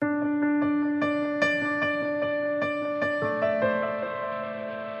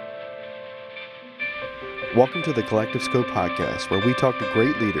Welcome to the Collective Scope podcast, where we talk to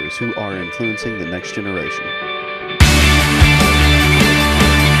great leaders who are influencing the next generation.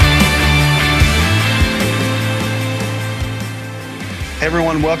 Hey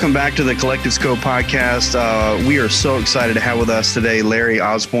everyone, welcome back to the Collective Scope podcast. We are so excited to have with us today Larry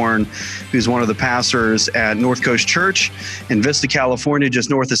Osborne, who's one of the pastors at North Coast Church in Vista, California, just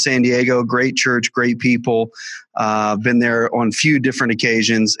north of San Diego. Great church, great people. Been there on a few different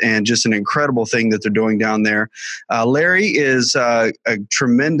occasions, and just an incredible thing that they're doing down there. Larry is a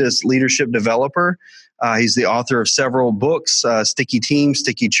tremendous leadership developer. He's the author of several books, Sticky Team,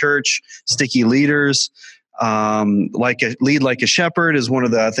 Sticky Church, Sticky Leaders. Lead Like a Shepherd is one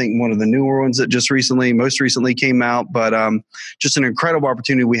of the newer ones that most recently came out, but just an incredible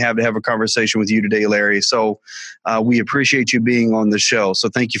opportunity we have to have a conversation with you today, Larry. So we appreciate you being on the show. So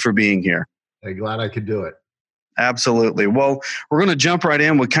thank you for being here. I'm glad I could do it. Absolutely. Well, we're going to jump right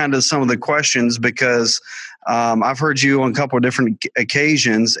in with kind of some of the questions because I've heard you on a couple of different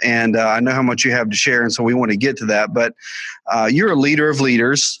occasions, and I know how much you have to share, and so we want to get to that. But you're a leader of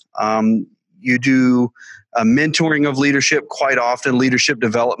leaders. You do mentoring of leadership quite often, leadership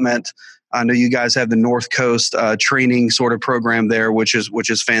development. I know you guys have the North Coast training sort of program there, which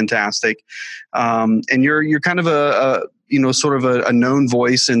is fantastic. And you're kind of a known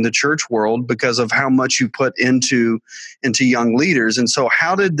voice in the church world because of how much you put into young leaders. And so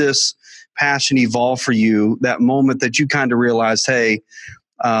how did this passion evolve for you, that moment that you kind of realized, hey,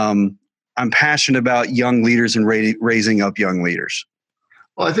 I'm passionate about young leaders and raising up young leaders?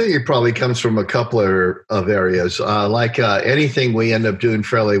 Well, I think it probably comes from a couple of areas. Anything we end up doing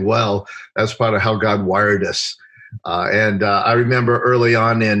fairly well, that's part of how God wired us. I remember early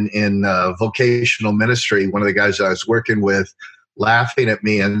on in vocational ministry, one of the guys I was working with laughing at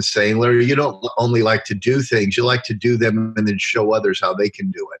me and saying, Larry, you don't only like to do things, you like to do them and then show others how they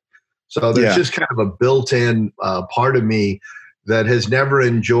can do it. So there's just kind of a built-in part of me that has never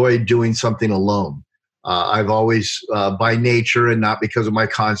enjoyed doing something alone. I've always, by nature and not because of my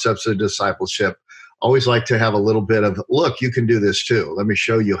concepts of discipleship, always like to have a little bit of, look, you can do this too. Let me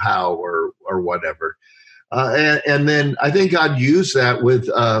show you how or whatever. And then I think God used that with,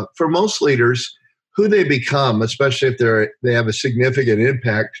 for most leaders, who they become, especially if they have a significant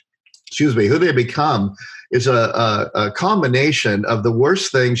impact, who they become is a combination of the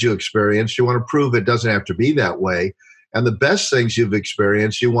worst things you experienced. You want to prove it doesn't have to be that way. And the best things you've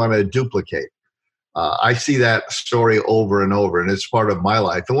experienced, you want to duplicate. I see that story over and over, and it's part of my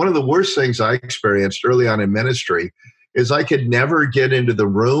life. And one of the worst things I experienced early on in ministry is I could never get into the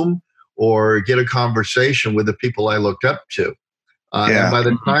room or get a conversation with the people I looked up to. And by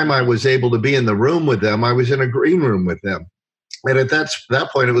the time I was able to be in the room with them, I was in a green room with them. And at that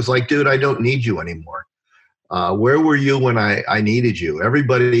point, it was like, dude, I don't need you anymore. Where were you when I needed you?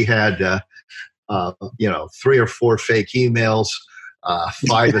 Everybody had, 3 or 4 fake emails.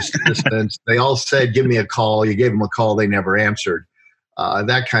 5 assistants. They all said, give me a call. You gave them a call. They never answered.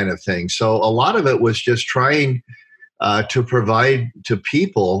 That kind of thing. So a lot of it was just trying to provide to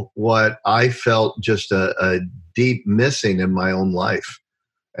people what I felt just a deep missing in my own life.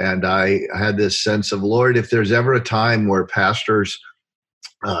 And I had this sense of, Lord, if there's ever a time where pastors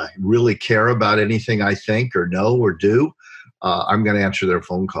really care about anything I think or know or do, I'm going to answer their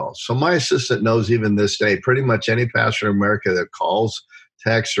phone calls. So my assistant knows even this day, pretty much any pastor in America that calls,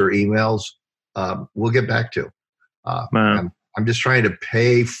 texts, or emails, we'll get back to. I'm just trying to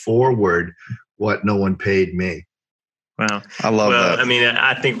pay forward what no one paid me. Wow. I love that. I mean,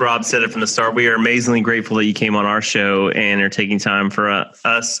 I think Rob said it from the start. We are amazingly grateful that you came on our show and are taking time for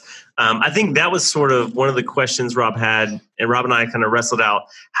us. I think that was sort of one of the questions Rob had, and Rob and I kind of wrestled out.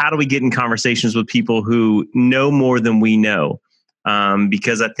 How do we get in conversations with people who know more than we know?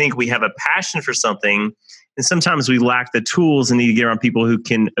 Because I think we have a passion for something, and sometimes we lack the tools and need to get around people who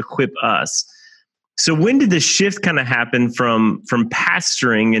can equip us. So when did the shift kind of happen from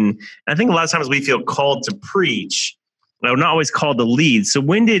pastoring? And I think a lot of times we feel called to preach, not always called to lead. So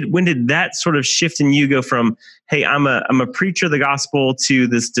when did that sort of shift in you go from, hey, I'm a preacher of the gospel to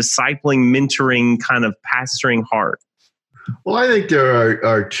this discipling, mentoring kind of pastoring heart? Well, I think there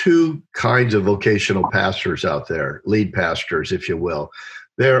are 2 kinds of vocational pastors out there, lead pastors, if you will.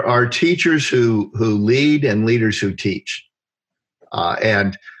 There are teachers who lead and leaders who teach.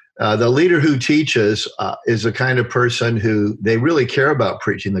 The leader who teaches is the kind of person who they really care about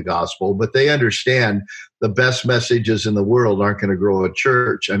preaching the gospel, but they understand the best messages in the world aren't going to grow a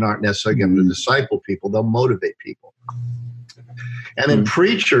church and aren't necessarily going to disciple people. They'll motivate people. And then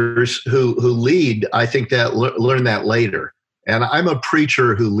preachers who lead, I think that learn that later. And I'm a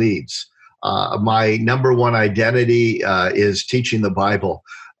preacher who leads. My number one identity is teaching the Bible.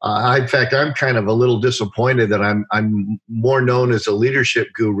 In fact, I'm kind of a little disappointed that I'm more known as a leadership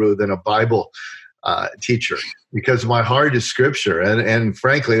guru than a Bible teacher, because my heart is Scripture, and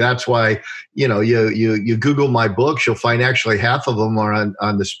frankly, that's why you Google my books, you'll find actually half of them are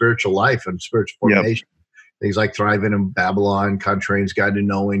on the spiritual life and spiritual formation. Yep. Things like Thriving in Babylon, Contrarian's Guide to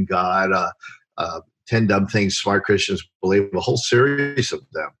Knowing God, 10 Dumb Things Smart Christians Believe, a whole series of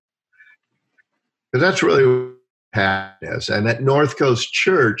them, because that's really is. And at North Coast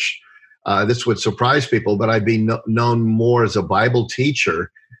Church, this would surprise people, but I'd be known more as a Bible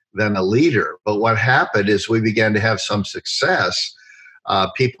teacher than a leader. But what happened is we began to have some success.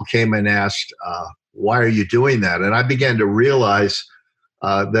 People came and asked, why are you doing that? And I began to realize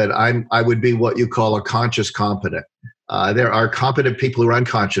that I would be what you call a conscious competent. There are competent people who are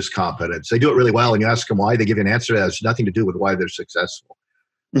unconscious competence. They do it really well, and you ask them why, they give you an answer that has nothing to do with why they're successful.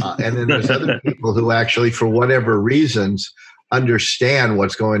 And then there's other people who actually, for whatever reasons, understand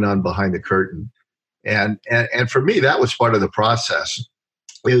what's going on behind the curtain. And for me, that was part of the process.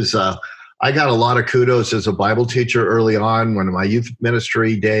 I got a lot of kudos as a Bible teacher early on, one of my youth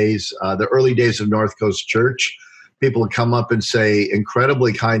ministry days, the early days of North Coast Church. People would come up and say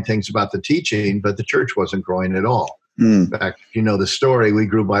incredibly kind things about the teaching, but the church wasn't growing at all. In fact, you know the story, we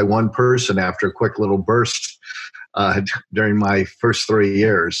grew by one person after a quick little burst during my first 3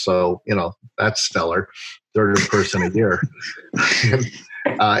 years. So, that's stellar, third person a year. And,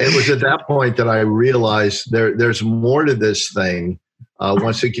 it was at that point that I realized there's more to this thing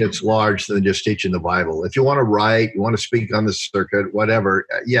once it gets large than just teaching the Bible. If you want to write, you want to speak on the circuit, whatever,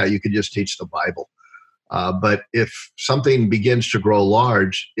 you could just teach the Bible. But if something begins to grow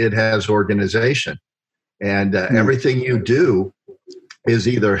large, it has organization. And everything you do is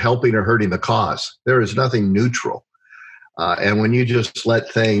either helping or hurting the cause. There is nothing neutral. And when you just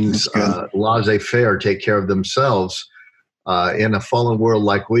let things laissez-faire take care of themselves, in a fallen world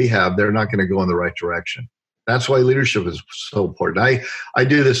like we have, they're not going to go in the right direction. That's why leadership is so important. I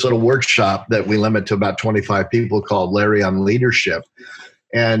do this little workshop that we limit to about 25 people called Larry on Leadership.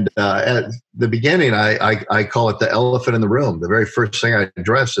 And at the beginning, I call it the elephant in the room. The very first thing I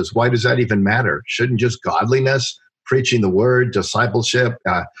address is, why does that even matter? Shouldn't just godliness, preaching the word, discipleship?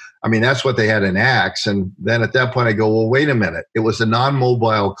 That's what they had in Acts. And then at that point, I go, well, wait a minute. It was a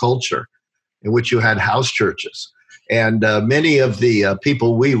non-mobile culture in which you had house churches. And many of the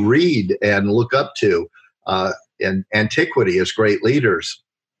people we read and look up to in antiquity as great leaders,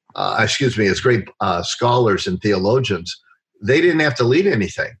 as great scholars and theologians, they didn't have to lead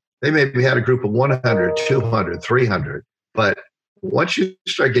anything. They maybe had a group of 100, 200, 300. But once you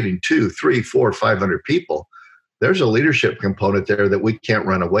start getting 200, 300, 400, 500 people, there's a leadership component there that we can't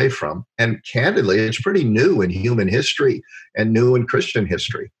run away from. And candidly, it's pretty new in human history and new in Christian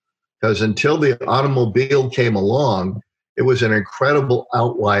history. Because until the automobile came along, it was an incredible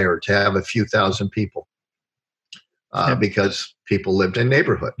outlier to have a few thousand people because people lived in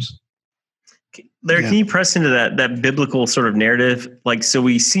neighborhoods. Larry, can you press into that biblical sort of narrative? So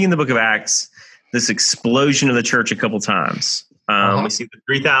we see in the book of Acts this explosion of the church a couple times. We see the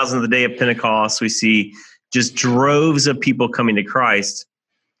 3,000 of the day of Pentecost. We see just droves of people coming to Christ.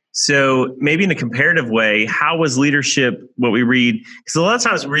 So maybe in a comparative way, how was leadership what we read? Because a lot of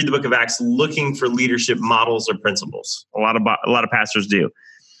times we read the book of Acts looking for leadership models or principles. A lot of pastors do.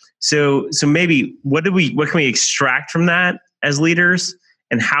 So maybe what can we extract from that as leaders?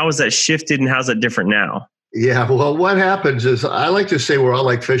 And how has that shifted and how's that different now? Yeah, well, what happens is I like to say we're all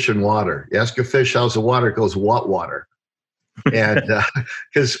like fish in water. You ask a fish, how's the water? It goes, what water? And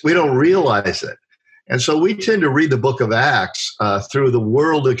because we don't realize it. And so we tend to read the book of Acts through the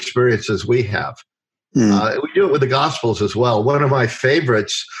world experiences we have. We do it with the Gospels as well. One of my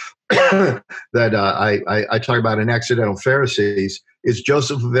favorites that I talk about in Accidental Pharisees is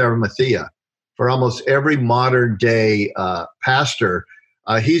Joseph of Arimathea. For almost every modern day pastor,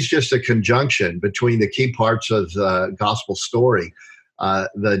 he's just a conjunction between the key parts of the gospel story.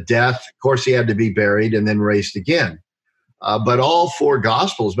 The death, of course, he had to be buried and then raised again. But all four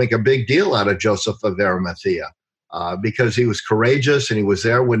gospels make a big deal out of Joseph of Arimathea because he was courageous and he was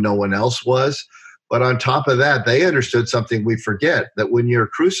there when no one else was. But on top of that, they understood something we forget, that when you're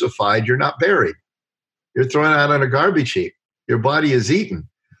crucified, you're not buried. You're thrown out on a garbage heap. Your body is eaten.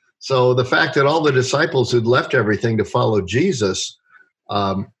 So the fact that all the disciples who'd left everything to follow Jesus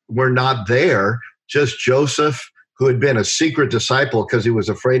were not there, just Joseph, who had been a secret disciple because he was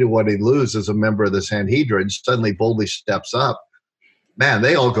afraid of what he'd lose as a member of the Sanhedrin, suddenly boldly steps up. Man,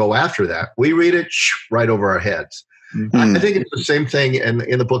 they all go after that. We read it right over our heads. I think it's the same thing in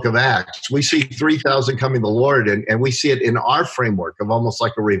the book of Acts. We see 3,000 coming to the Lord, and we see it in our framework of almost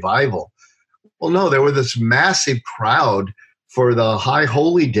like a revival. Well, no, there were this massive crowd for the high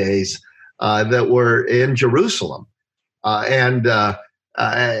holy days that were in Jerusalem. At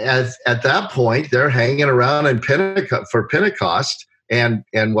that point, they're hanging around in for Pentecost, and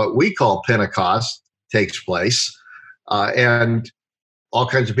what we call Pentecost takes place, and all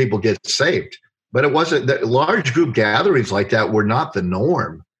kinds of people get saved. But it wasn't that large group gatherings like that were not the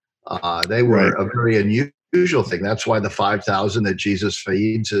norm. They were a very unusual thing. That's why the 5,000 that Jesus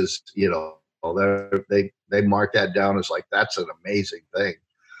feeds is, they mark that down as like, that's an amazing thing.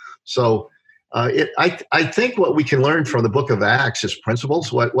 So I think what we can learn from the book of Acts is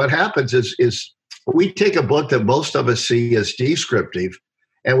principles. What happens is we take a book that most of us see as descriptive,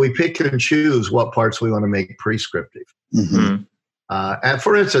 and we pick and choose what parts we want to make prescriptive. Mm-hmm. And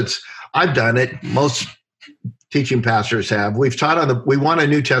for instance, I've done it. Most teaching pastors have. We've taught we want a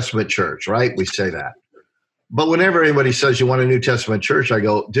New Testament church, right? We say that. But whenever anybody says you want a New Testament church, I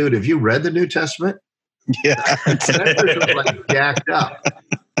go, dude, have you read the New Testament? Yeah. That person's like jacked up.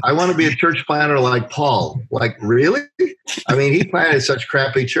 I want to be a church planner like Paul. Like, really? I mean, he planted such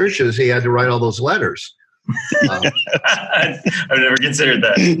crappy churches, he had to write all those letters. I've never considered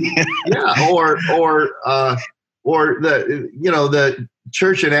that. Yeah, or the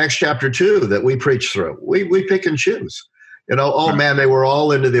church in Acts chapter 2 that we preach through. We pick and choose. Man, they were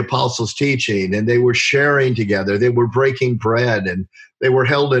all into the apostles' teaching, and they were sharing together. They were breaking bread, and they were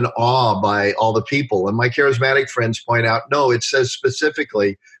held in awe by all the people. And my charismatic friends point out, no, it says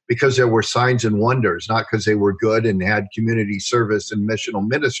specifically because there were signs and wonders, not because they were good and had community service and missional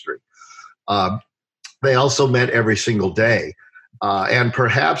ministry. They also met every single day. And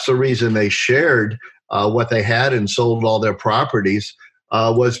perhaps the reason they shared what they had and sold all their properties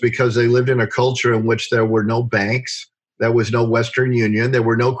was because they lived in a culture in which there were no banks. There was no Western Union. There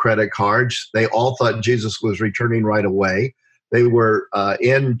were no credit cards. They all thought Jesus was returning right away. They were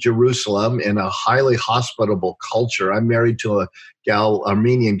in Jerusalem in a highly hospitable culture. I'm married to a gal,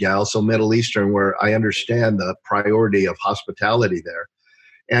 Armenian gal, so Middle Eastern, where I understand the priority of hospitality there.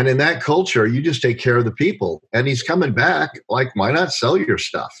 And in that culture, you just take care of the people. And he's coming back, like, why not sell your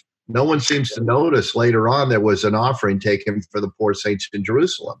stuff? No one seems to notice later on there was an offering taken for the poor saints in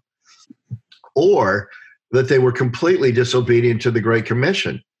Jerusalem. Or that they were completely disobedient to the Great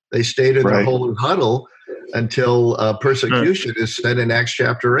Commission. They stayed in their holy huddle until persecution is said in Acts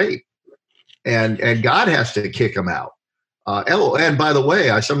chapter 8. And God has to kick them out. And by the way,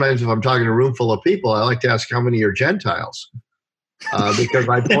 sometimes if I'm talking to a room full of people, I like to ask how many are Gentiles. Because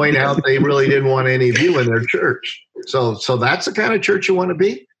I point out they really didn't want any of you in their church. So that's the kind of church you want to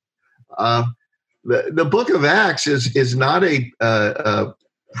be. The book of Acts is not a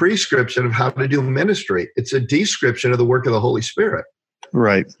prescription of how to do ministry. It's a description of the work of the Holy Spirit.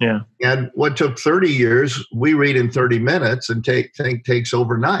 Right. Yeah. And what took 30 years, we read in 30 minutes and takes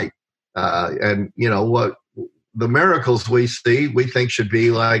overnight. And what the miracles we see, we think should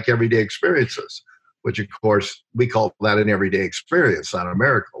be like everyday experiences, which of course we call that an everyday experience, not a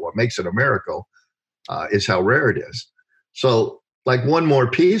miracle. What makes it a miracle is how rare it is. So like one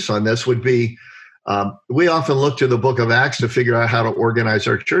more piece on this would be, we often look to the book of Acts to figure out how to organize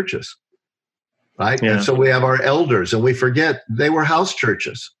our churches, right? Yeah. And so we have our elders, and we forget they were house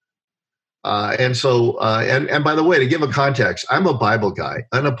churches. And by the way, to give a context, I'm a Bible guy,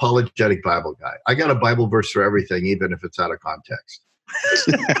 unapologetic Bible guy. I got a Bible verse for everything, even if it's out of context.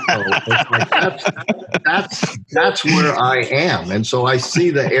 So that's where I am. And so I see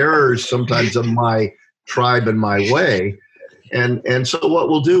the errors sometimes of my tribe and my way. And so what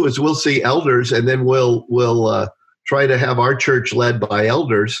we'll do is we'll see elders, and then we'll try to have our church led by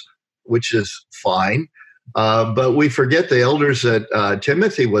elders, which is fine. But we forget the elders that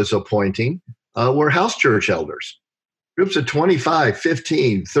Timothy was appointing were house church elders. Groups of 25,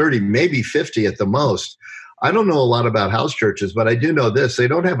 15, 30, maybe 50 at the most. I don't know a lot about house churches, but I do know this. They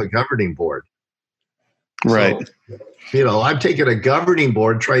don't have a governing board. Right. So, I've taken a governing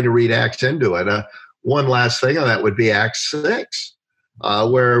board trying to read Acts into it. One last thing on that would be Acts 6,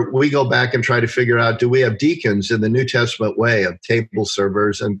 where we go back and try to figure out, do we have deacons in the New Testament way of table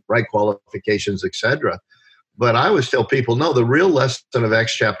servers and right qualifications, etc.? But I always tell people, no, the real lesson of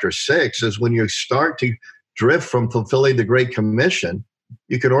Acts chapter 6 is when you start to drift from fulfilling the Great Commission,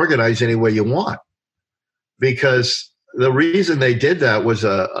 you can organize any way you want. Because the reason they did that was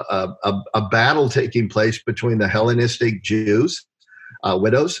a battle taking place between the Hellenistic Jews,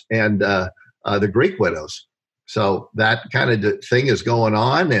 widows, and the Greek widows. So that kind of thing is going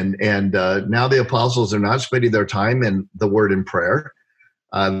on, and now the apostles are not spending their time in the word and prayer.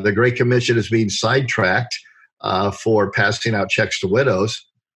 The Great Commission is being sidetracked for passing out checks to widows,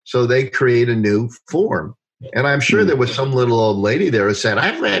 so they create a new form. And I'm sure there was some little old lady there who said,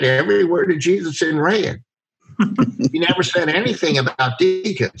 I've read every word of Jesus in red. He never said anything about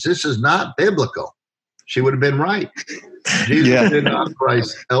deacons. This is not biblical. She would have been right. Jesus didn't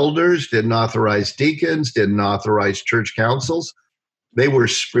authorize elders, didn't authorize deacons, didn't authorize church councils. They were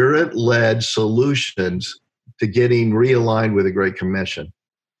spirit-led solutions to getting realigned with the Great Commission.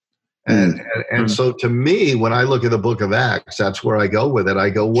 And so to me, when I look at the book of Acts, that's where I go with it. I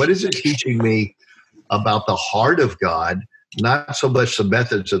go, what is it teaching me about the heart of God, not so much the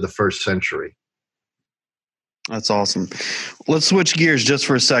methods of the first century? That's awesome. Let's switch gears just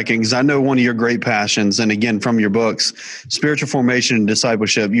for a second, because I know one of your great passions, and again, from your books, spiritual formation and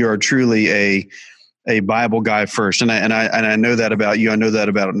discipleship, you are truly a Bible guy first. And I know that about you. I know that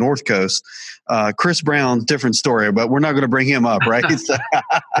about North Coast. Chris Brown's different story, but we're not going to bring him up, right? So,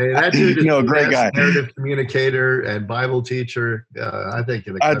 hey, that dude is a great guy, narrative communicator and Bible teacher. I think.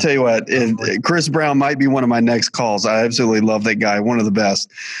 I tell you what, Chris Brown might be one of my next calls. I absolutely love that guy. One of the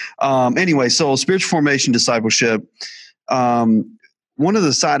best. Anyway, so spiritual formation, discipleship. One of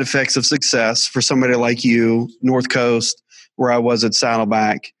the side effects of success for somebody like you, North Coast, where I was at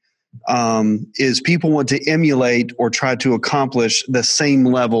Saddleback, is people want to emulate or try to accomplish the same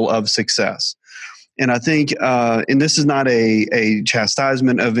level of success. And I think, and this is not a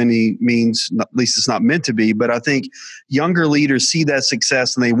chastisement of any means, at least it's not meant to be, but I think younger leaders see that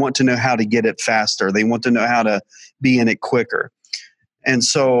success and they want to know how to get it faster. They want to know how to be in it quicker. And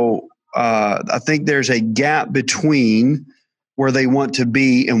so I think there's a gap between where they want to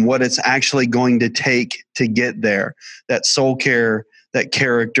be and what it's actually going to take to get there. That soul care, that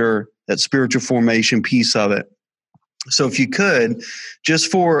character, that spiritual formation piece of it. So if you could, just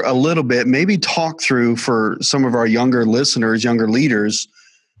for a little bit, maybe talk through for some of our younger listeners, younger leaders,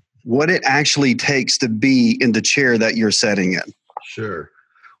 what it actually takes to be in the chair that you're sitting in. Sure.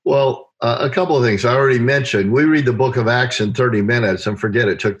 Well, a couple of things I already mentioned. We read the book of Acts in 30 minutes and forget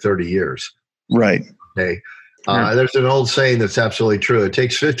it took 30 years. Right. Okay. There's an old saying that's absolutely true. It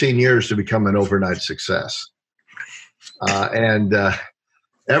takes 15 years to become an overnight success. And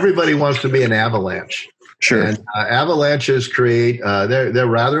everybody wants to be an avalanche. Sure. And avalanches create, they're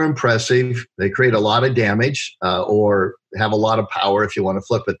rather impressive. They create a lot of damage or have a lot of power, if you want to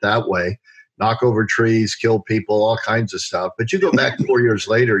flip it that way. Knock over trees, kill people, all kinds of stuff. But you go back 4 years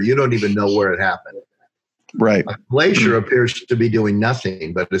later, you don't even know where it happened. Right. A glacier appears to be doing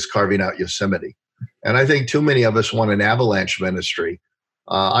nothing, but is carving out Yosemite. And I think too many of us want an avalanche ministry.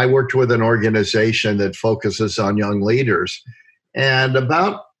 I worked with an organization that focuses on young leaders. And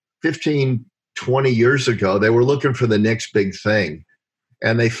about 15, 20 years ago, they were looking for the next big thing.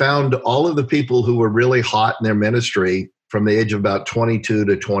 And they found all of the people who were really hot in their ministry from the age of about 22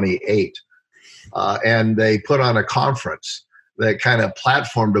 to 28. And they put on a conference that kind of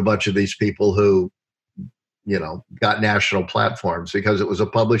platformed a bunch of these people who, you know, got national platforms because it was a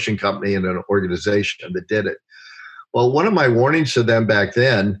publishing company and an organization that did it. Well, one of my warnings to them back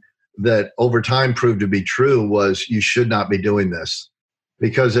then that over time proved to be true was you should not be doing this.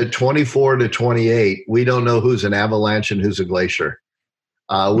 Because at 24 to 28, we don't know who's an avalanche and who's a glacier.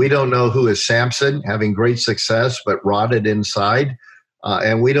 We don't know who is Samson, having great success, but rotted inside.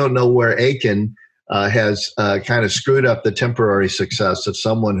 And we don't know where Achan has kind of screwed up the temporary success of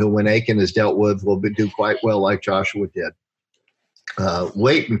someone who, when Achan is dealt with, will do quite well like Joshua did.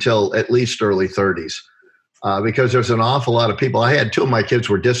 Wait until at least early 30s. Because there's an awful lot of people. I had two of my kids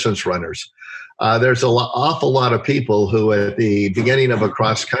were distance runners. There's an awful lot of people who at the beginning of a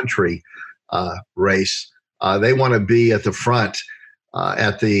cross-country race, they want to be at the front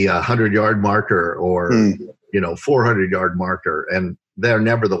at the 100-yard marker or 400-yard marker, and they're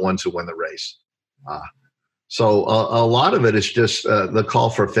never the ones who win the race. So a lot of it is just the call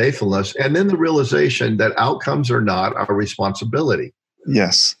for faithfulness, and then the realization that outcomes are not our responsibility.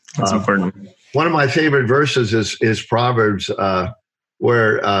 Yes, that's important. One of my favorite verses is Proverbs,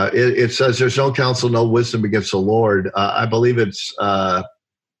 where it says, "There's no counsel, no wisdom against the Lord." I believe it's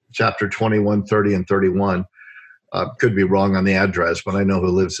chapter 21, 30, and 31. Could be wrong on the address, but I know who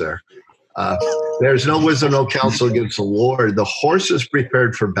lives there. There's no wisdom, no counsel against the Lord. The horse is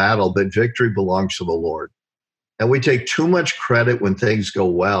prepared for battle, but victory belongs to the Lord. And we take too much credit when things go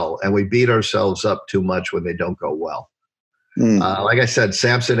well, and we beat ourselves up too much when they don't go well. Like I said,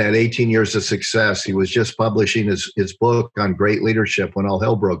 Samson had 18 years of success. He was just publishing his book on great leadership when all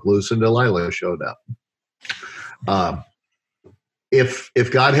hell broke loose and Delilah showed up.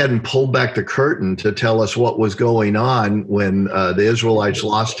 If God hadn't pulled back the curtain to tell us what was going on when the Israelites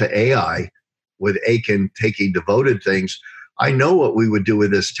lost to Ai with Achan taking devoted things, I know what we would do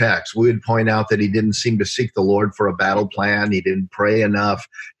with this text. We would point out that he didn't seem to seek the Lord for a battle plan. He didn't pray enough.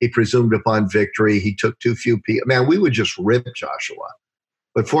 He presumed upon victory. He took too few people. Man, we would just rip Joshua.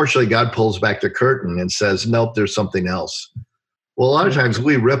 But fortunately, God pulls back the curtain and says, nope, there's something else. Well, a lot of times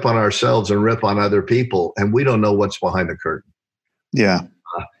we rip on ourselves and rip on other people, and we don't know what's behind the curtain. Yeah.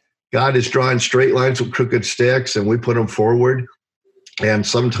 God is drawing straight lines with crooked sticks, and we put them forward. And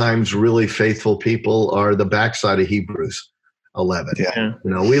sometimes really faithful people are the backside of Hebrews 11. Yeah.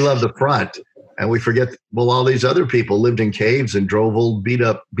 We love the front, and we forget, well, all these other people lived in caves and drove old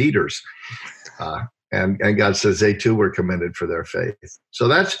beat-up beaters. And God says they too were commended for their faith. So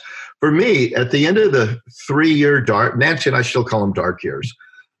that's, for me, at the end of the 3-year dark, Nancy and I still call them dark years,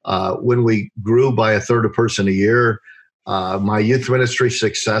 when we grew by a third a person a year, my youth ministry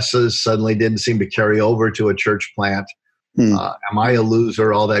successes suddenly didn't seem to carry over to a church plant. Am I a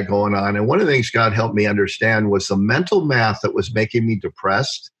loser? All that going on. And one of the things God helped me understand was the mental math that was making me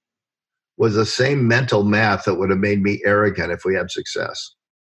depressed was the same mental math that would have made me arrogant if we had success.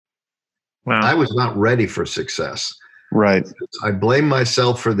 Wow. I was not ready for success. Right. I blame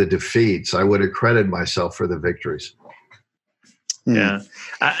myself for the defeats. I would have credited myself for the victories. Yeah.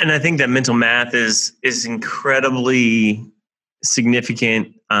 And I think that mental math is incredibly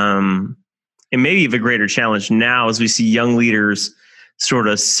significant. And maybe even a greater challenge now as we see young leaders sort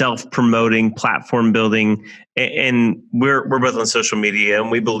of self-promoting, platform building, and we're both on social media,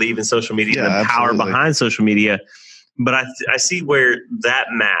 and we believe in social media and the power behind social media. But I see where that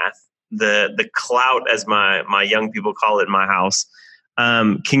math, the clout, as my young people call it in my house,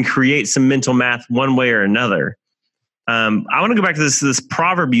 can create some mental math one way or another. I want to go back to this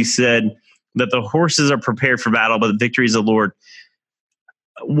proverb you said, that the horses are prepared for battle, but the victory is the Lord.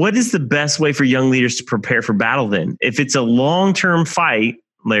 What is the best way for young leaders to prepare for battle then? If it's a long-term fight,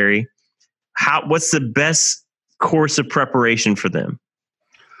 Larry, what's the best course of preparation for them?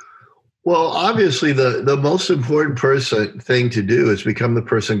 Well, obviously, the most important thing to do is become the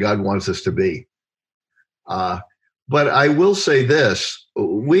person God wants us to be. But I will say this,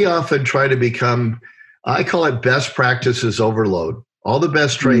 we often try to become, I call it best practices overload. All the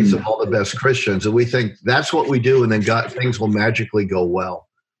best traits of all the best Christians, and we think that's what we do, and then things will magically go well.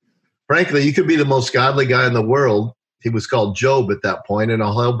 Frankly, you could be the most godly guy in the world. He was called Job at that point, and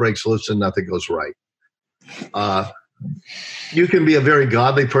all hell breaks loose and nothing goes right. You can be a very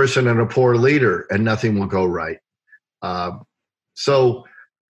godly person and a poor leader, and nothing will go right. So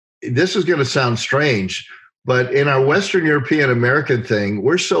this is going to sound strange, but in our Western European American thing,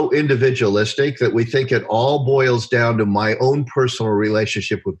 we're so individualistic that we think it all boils down to my own personal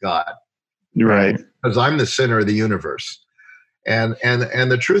relationship with God. Right. Because I'm the center of the universe. And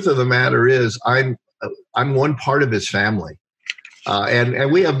the truth of the matter is I'm one part of his family.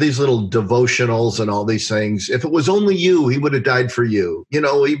 And we have these little devotionals and all these things. If it was only you, he would have died for you. And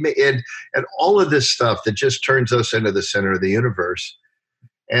all of this stuff that just turns us into the center of the universe.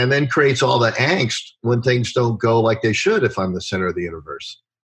 And then creates all the angst when things don't go like they should if I'm the center of the universe.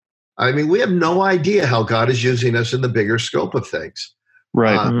 I mean, we have no idea how God is using us in the bigger scope of things.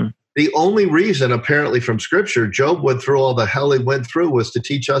 Right. The only reason, apparently from Scripture, Job went through all the hell he went through was to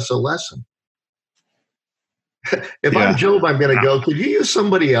teach us a lesson. If I'm Job, I'm going to go, could you use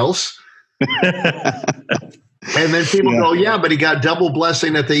somebody else? And then people go, yeah, but he got double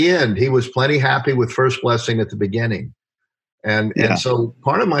blessing at the end. He was plenty happy with first blessing at the beginning. And so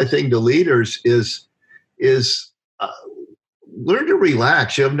part of my thing to leaders is learn to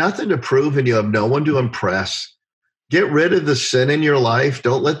relax. You have nothing to prove and you have no one to impress. Get rid of the sin in your life.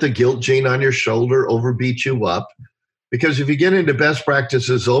 Don't let the guilt gene on your shoulder overbeat you up. Because if you get into best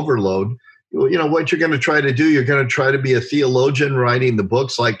practices overload, what you're going to try to do, you're going to try to be a theologian writing the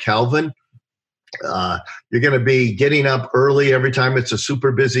books like Calvin. You're going to be getting up early every time it's a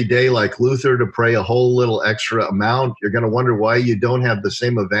super busy day like Luther to pray a whole little extra amount. You're going to wonder why you don't have the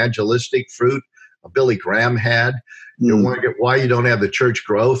same evangelistic fruit Billy Graham had. You wonder why you don't have the church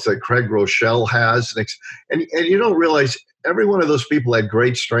growth that Craig Rochelle has. And you don't realize every one of those people had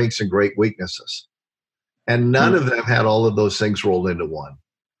great strengths and great weaknesses. And none of them had all of those things rolled into one.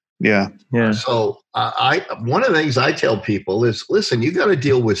 Yeah. So one of the things I tell people is, listen, you got to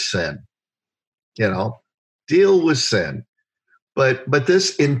deal with sin. Deal with sin. But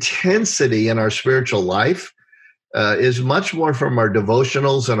this intensity in our spiritual life is much more from our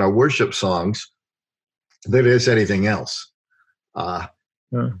devotionals and our worship songs than it is anything else.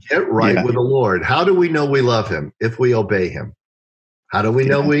 Get right with the Lord. How do we know we love him? If we obey him. How do we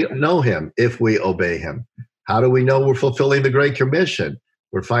know we know him? If we obey him. How do we know we're fulfilling the Great Commission?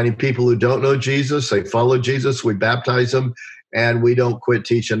 We're finding people who don't know Jesus. They follow Jesus. We baptize them. And we don't quit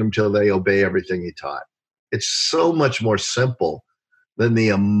teaching them until they obey everything he taught. It's so much more simple than the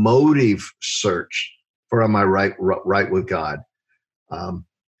emotive search for am I right with God.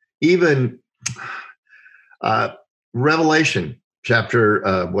 Even Revelation, chapter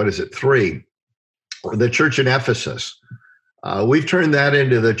 3, the church in Ephesus. We've turned that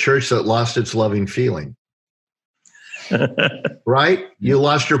into the church that lost its loving feeling. Right? You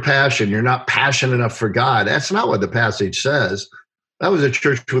lost your passion. You're not passionate enough for God. That's not what the passage says. That was a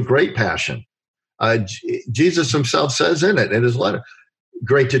church with great passion. Jesus himself says in his letter,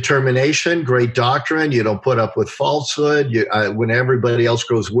 great determination, great doctrine. You don't put up with falsehood. When everybody else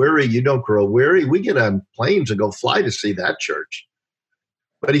grows weary, you don't grow weary. We get on planes and go fly to see that church.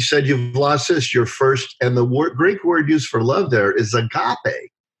 But he said, you've lost this, your first, and the Greek word used for love there is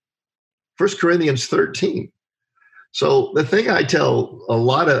agape. 1 Corinthians 13. So the thing I tell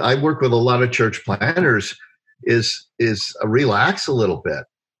I work with a lot of church planners is relax a little bit.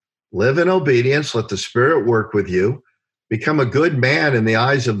 Live in obedience. Let the Spirit work with you. Become a good man in the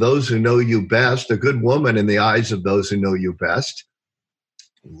eyes of those who know you best, a good woman in the eyes of those who know you best.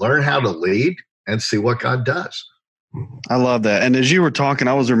 Learn how to lead and see what God does. I love that. And as you were talking,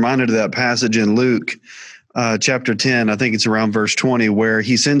 I was reminded of that passage in Luke chapter 10. I think it's around verse 20, where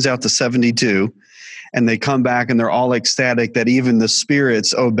he sends out the 72 and they come back and they're all ecstatic that even the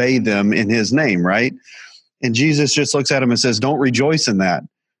spirits obey them in his name, right? And Jesus just looks at them and says, don't rejoice in that.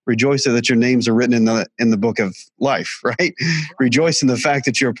 Rejoice that your names are written in the book of life, right? Rejoice in the fact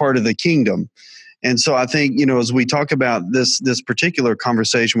that you're a part of the kingdom. And so I think, as we talk about this particular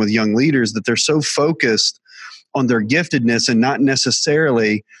conversation with young leaders, that they're so focused on their giftedness and not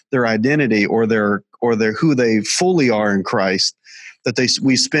necessarily their identity or their who they fully are in Christ, that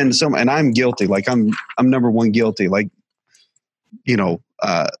we spend and I'm guilty, like I'm number one guilty, like,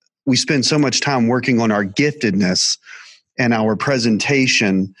 we spend so much time working on our giftedness and our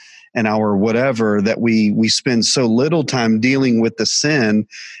presentation and our whatever, that we spend so little time dealing with the sin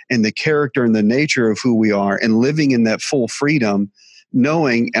and the character and the nature of who we are and living in that full freedom,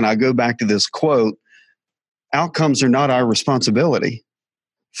 knowing, and I go back to this quote, outcomes are not our responsibility.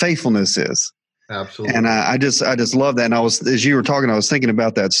 Faithfulness is. Absolutely. And I just love that. And as you were talking, I was thinking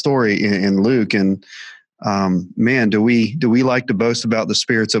about that story in Luke, and man, do we like to boast about the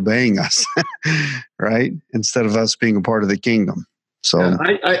spirits obeying us, right? Instead of us being a part of the kingdom. So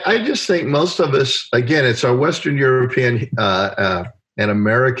I just think most of us, again, it's our Western European and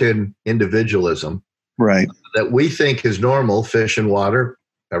American individualism, right, that we think is normal, fish and water.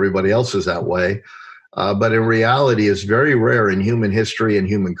 Everybody else is that way. But in reality, it's very rare in human history and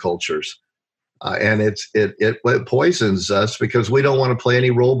human cultures. And it poisons us because we don't want to play any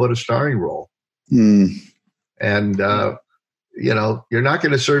role but a starring role. And, you're not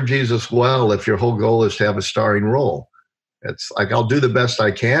going to serve Jesus well if your whole goal is to have a starring role. It's like, I'll do the best I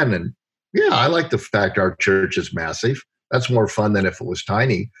can. And yeah, I like the fact our church is massive. That's more fun than if it was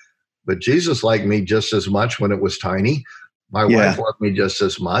tiny. But Jesus liked me just as much when it was tiny. My wife loved me just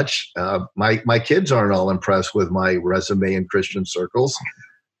as much. My kids aren't all impressed with my resume in Christian circles.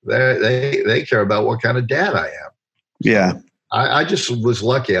 They care about what kind of dad I am. Yeah. I just was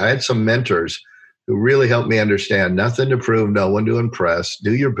lucky. I had some mentors who really helped me understand nothing to prove, no one to impress.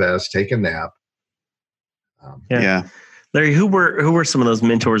 Do your best. Take a nap. Yeah. Larry, who were some of those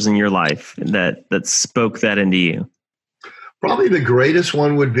mentors in your life that spoke that into you? Probably the greatest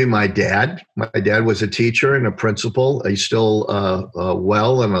one would be my dad. My dad was a teacher and a principal. He's still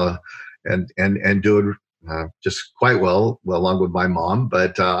well and doing just quite well, along with my mom.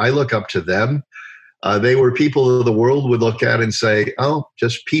 But I look up to them. They were people the world would look at and say, "Oh,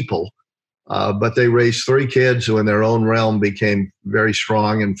 just people." But they raised 3 kids who, in their own realm, became very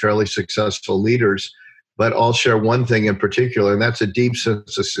strong and fairly successful leaders. But all share one thing in particular, and that's a deep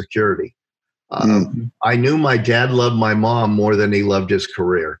sense of security. I knew my dad loved my mom more than he loved his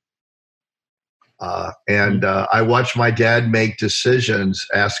career. I watched my dad make decisions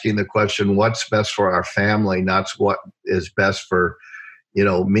asking the question, what's best for our family, not what is best for,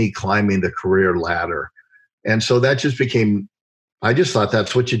 me climbing the career ladder. And so that just became, I just thought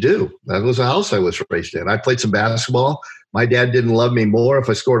that's what you do. That was the house I was raised in. I played some basketball. My dad didn't love me more if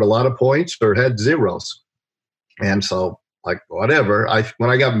I scored a lot of points or had zeros. And so, like, whatever. When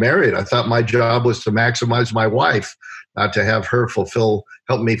I got married, I thought my job was to maximize my wife, not to have her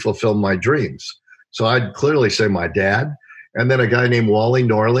help me fulfill my dreams. So I'd clearly say my dad, and then a guy named Wally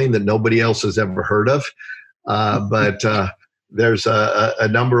Norling that nobody else has ever heard of. But there's a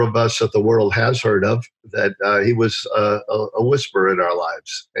number of us that the world has heard of that he was a whisperer in our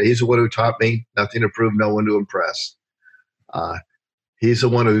lives. He's the one who taught me nothing to prove, no one to impress. He's the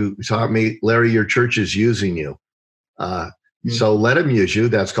one who taught me, Larry, your church is using you. So let them use you.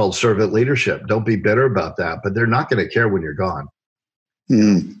 That's called servant leadership. Don't be bitter about that, but they're not going to care when you're gone.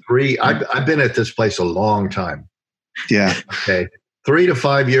 3, I've been at this place a long time. Yeah. Okay. 3 to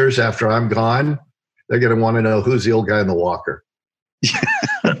 5 years after I'm gone, they're going to want to know who's the old guy in the walker.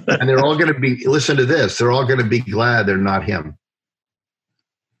 And they're all going to be, listen to this, they're all going to be glad they're not him.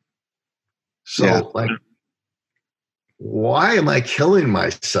 So why am I killing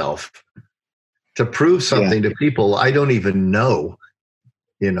myself to prove something to people I don't even know,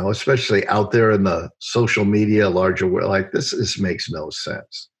 especially out there in the social media, larger world? Like this makes no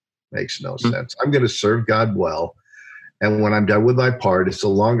sense. Makes no sense. I'm going to serve God well. And when I'm done with my part, it's the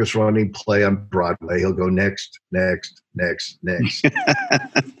longest running play on Broadway. He'll go next, next, next, next.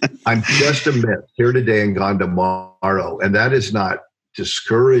 I'm just a myth, here today and gone tomorrow. And that is not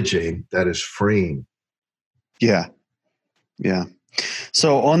discouraging. That is freeing. Yeah. Yeah.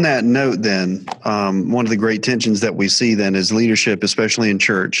 So on that note, then, one of the great tensions that we see then is leadership, especially in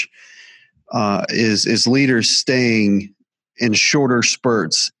church, is leaders staying in shorter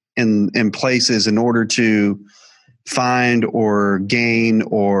spurts in places in order to find or gain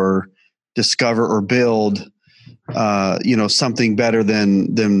or discover or build something better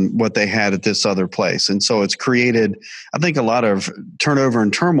than what they had at this other place. And so it's created, I think, a lot of turnover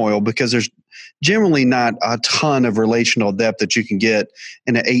and turmoil because there's generally not a ton of relational depth that you can get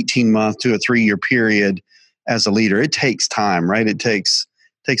in an 18-month to a 3-year period as a leader. It takes time, right? It takes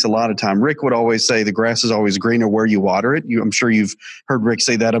a lot of time. Rick would always say the grass is always greener where you water it. I'm sure you've heard Rick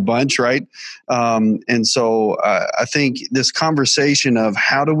say that a bunch, right? And so I think this conversation of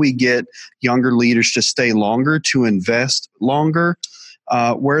how do we get younger leaders to stay longer, to invest longer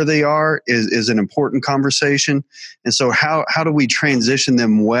where they are is an important conversation. And so how do we transition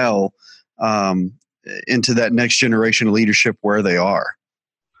them well into that next generation of leadership where they are?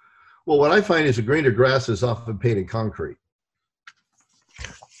 Well, what I find is the greener grass is often painted concrete.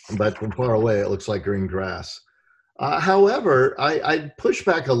 But from far away, it looks like green grass. However, I'd push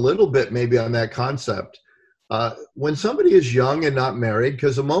back a little bit maybe on that concept. When somebody is young and not married,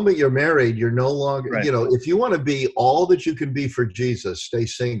 because the moment you're married, you're no longer, right. If you want to be all that you can be for Jesus, stay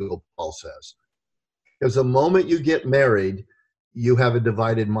single, Paul says. Because the moment you get married, you have a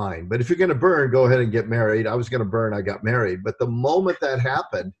divided mind. But if you're going to burn, go ahead and get married. I was going to burn, I got married. But the moment that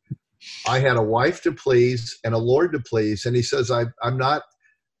happened, I had a wife to please and a Lord to please. And he says, I'm not.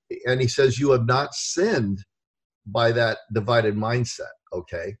 And he says, you have not sinned by that divided mindset.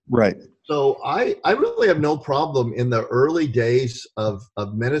 Okay. Right. So I really have no problem in the early days of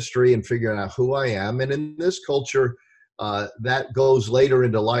ministry and figuring out who I am. And in this culture, that goes later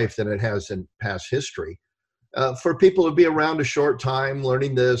into life than it has in past history. For people to be around a short time,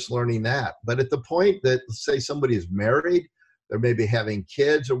 learning this, learning that. But at the point that, say, somebody is married, they're maybe having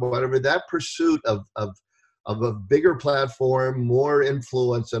kids or whatever, that pursuit of a bigger platform, more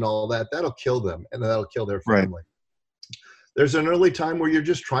influence and all that, that'll kill them and that'll kill their family. Right. There's an early time where you're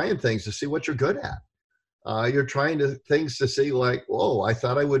just trying things to see what you're good at. You're trying things to see like, whoa, I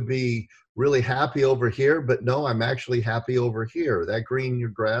thought I would be really happy over here, but no, I'm actually happy over here. That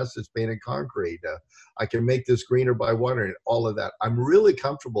green grass is painted concrete. I can make this greener by watering it, all of that. I'm really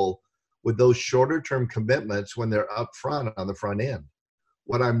comfortable with those shorter term commitments when they're up front on the front end.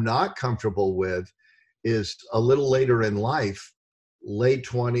 What I'm not comfortable with is a little later in life, late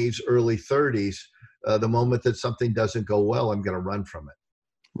 20s, early 30s, the moment that something doesn't go well, I'm going to run from it.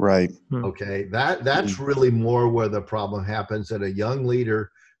 Right. Okay. That's really more where the problem happens in a young leader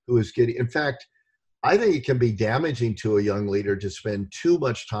who is getting, in fact, I think it can be damaging to a young leader to spend too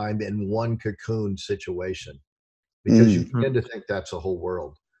much time in one cocoon situation because you tend to think that's the whole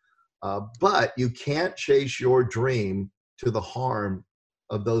world. But you can't chase your dream to the harm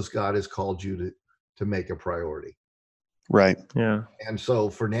of those God has called you to make a priority. Right. Yeah. And so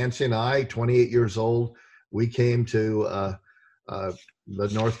for Nancy and I, 28 years old, we came to the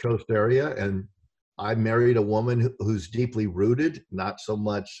North Coast area, and I married a woman who's deeply rooted, not so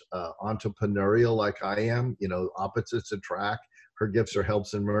much entrepreneurial like I am, opposites attract. Her gifts are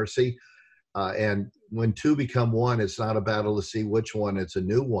helps and mercy. And when two become one, it's not a battle to see which one, it's a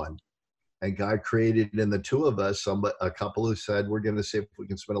new one. And God created in the two of us a couple who said, we're going to see if we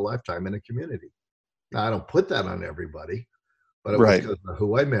can spend a lifetime in a community. Now, I don't put that on everybody, but it was because of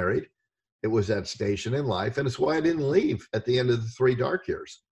who I married. It was that station in life. And it's why I didn't leave at the end of the 3 dark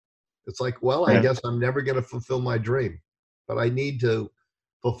years. It's like, well, I guess I'm never going to fulfill my dream, but I need to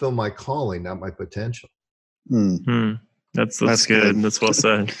fulfill my calling, not my potential. That's good. That's well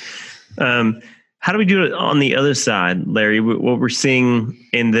said. How do we do it on the other side, Larry? What we're seeing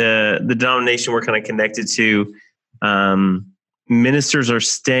in the denomination we're kind of connected to, ministers are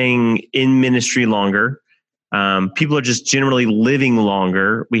staying in ministry longer. People are just generally living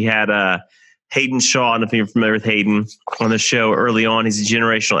longer. We had Hayden Shaw, I don't know if you're familiar with Hayden, on the show early on. He's a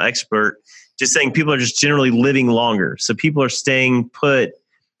generational expert, just saying people are just generally living longer. So people are staying put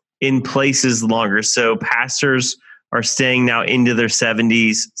in places longer. So pastors are staying now into their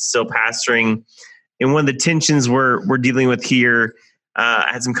 70s, still pastoring. And one of the tensions we're dealing with here, I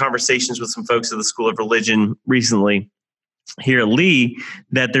had some conversations with some folks at the School of Religion recently here at Lee,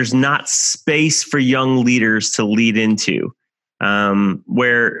 that there's not space for young leaders to lead into.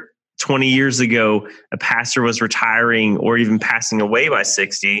 Where 20 years ago, a pastor was retiring or even passing away by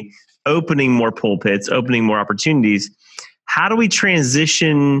 60, opening more pulpits, opening more opportunities. How do we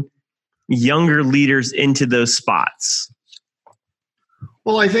transition younger leaders into those spots?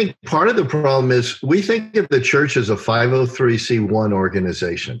 Well, I think part of the problem is we think of the church as a 503c1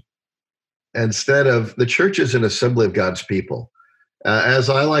 organization instead of the church is an assembly of God's people. As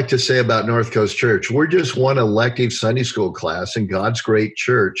I like to say about North Coast Church, we're just one elective Sunday school class in God's great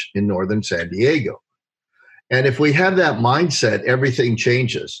church in northern San Diego. And if we have that mindset, everything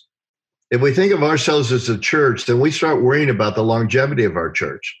changes. If we think of ourselves as a church, then we start worrying about the longevity of our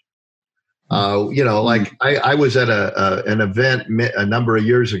church. Like I was at an event a number of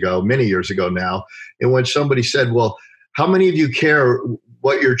years ago, many years ago now, in which somebody said, well, how many of you care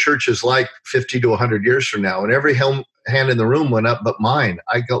what your church is like 50 to 100 years from now? And every hand in the room went up but mine.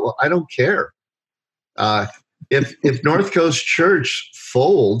 I go, well, I don't care. If North Coast Church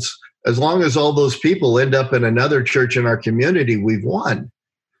folds, as long as all those people end up in another church in our community, we've won.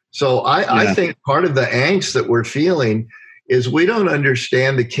 So I think part of the angst that we're feeling is we don't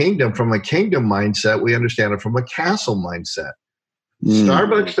understand the kingdom from a kingdom mindset. We understand it from a castle mindset.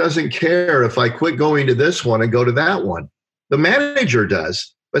 Starbucks doesn't care if I quit going to this one and go to that one. The manager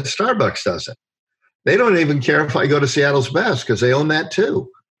does, but Starbucks doesn't. They don't even care if I go to Seattle's Best because they own that too.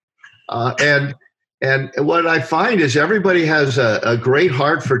 And what I find is everybody has a great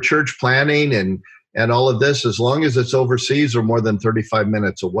heart for church planning and all of this, as long as it's overseas or more than 35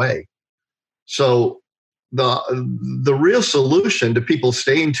 minutes away. So the real solution to people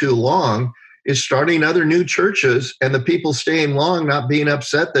staying too long is starting other new churches and the people staying long not being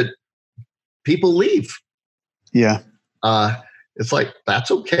upset that people leave. Yeah. It's like,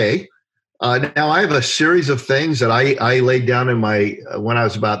 that's okay. Now I have a series of things that I laid down in when I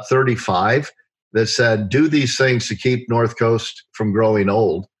was about 35 that said, do these things to keep North Coast from growing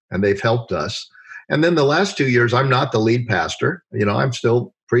old. And they've helped us. And then the last 2 years, I'm not the lead pastor. I'm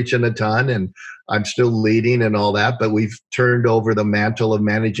still preaching a ton and I'm still leading and all that, but we've turned over the mantle of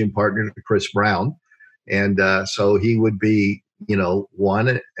managing partner to Chris Brown. And so he would be,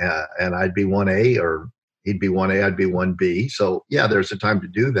 one, and I'd be 1A, or he'd be 1A, I'd be 1B. So yeah, there's a time to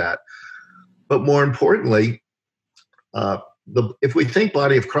do that. But more importantly, if we think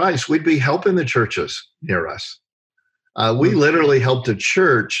body of Christ, we'd be helping the churches near us. We literally helped a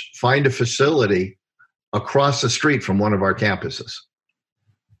church find a facility across the street from one of our campuses.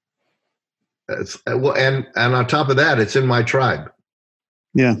 And on top of that, it's in my tribe.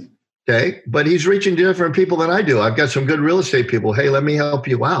 Yeah. Okay. But he's reaching different people than I do. I've got some good real estate people. Hey, let me help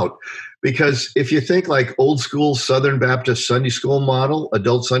you out. Because if you think like old school Southern Baptist Sunday school model,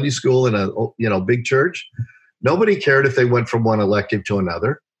 adult Sunday school in a big church, nobody cared if they went from one elective to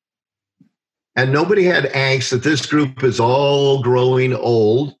another. And nobody had angst that this group is all growing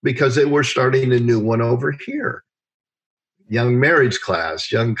old because they were starting a new one over here. Young marriage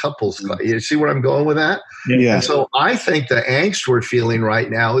class, young couples class. You see where I'm going with that? Yeah. And so I think the angst we're feeling right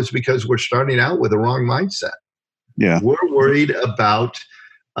now is because we're starting out with the wrong mindset. Yeah. We're worried about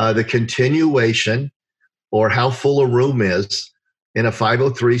the continuation or how full a room is in a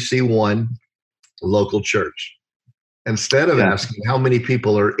 503c1 local church. Instead of asking how many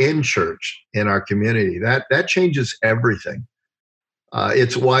people are in church in our community, that changes everything.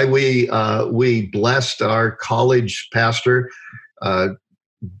 It's why we blessed our college pastor,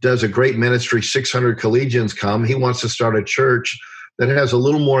 does a great ministry. 600 collegians come. He wants to start a church that has a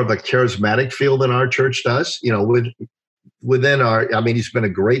little more of a charismatic feel than our church does. Within he's been a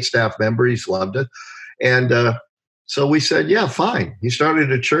great staff member. He's loved it. And so we said, yeah, fine. He started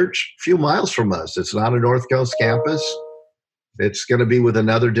a church a few miles from us. It's not a North Coast campus. It's going to be with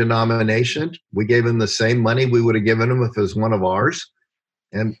another denomination. We gave him the same money we would have given him if it was one of ours,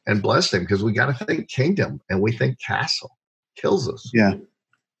 and blessed him, because we got to think kingdom and we think castle. Kills us. Yeah.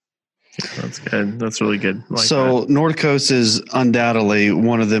 That's good. That's really good. So North Coast is undoubtedly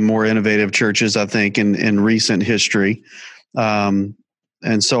one of the more innovative churches, I think, in recent history.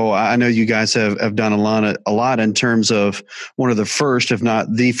 And so I know you guys have done a lot in terms of one of the first, if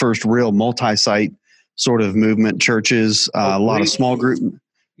not the first, real multi-site sort of movement churches. A lot of small group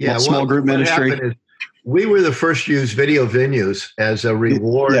ministry. Is we were the first to use video venues as a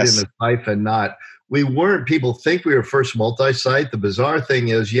reward in the stipend. Not we weren't. People think we were first multi-site. The bizarre thing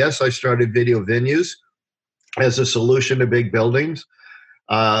is, yes, I started video venues as a solution to big buildings.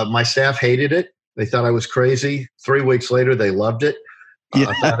 My staff hated it. They thought I was crazy. 3 weeks later, they loved it.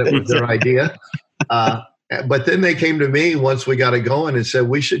 Yeah. Thought it was their idea. But then they came to me once we got it going and said,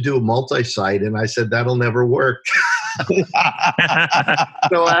 we should do a multi-site. And I said, that'll never work.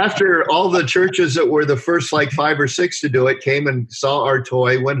 So after all the churches that were the first like 5 or 6 to do it came and saw our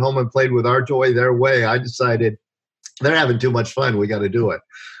toy, went home and played with our toy their way, I decided they're having too much fun. We got to do it.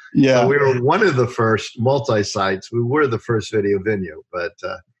 Yeah. So we were one of the first multi-sites. We were the first video venue, but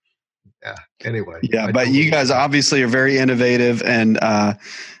anyway. Yeah, but you guys obviously are very innovative and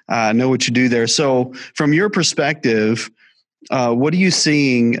know what you do there. So from your perspective, what are you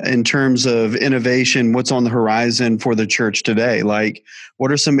seeing in terms of innovation? What's on the horizon for the church today? Like,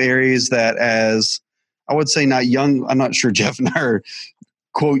 what are some areas that, as I would say, not young, I'm not sure Jeff and I are,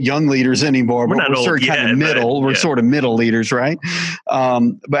 quote, young leaders anymore, but we're sort of kind of middle. We're sort of middle leaders, right?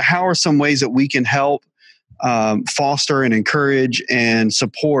 But how are some ways that we can help foster and encourage and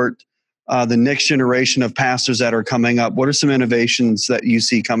support the next generation of pastors that are coming up? What are some innovations that you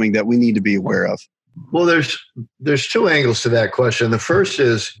see coming that we need to be aware of? Well, there's 2 angles to that question. The first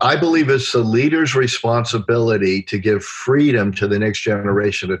is, I believe it's the leader's responsibility to give freedom to the next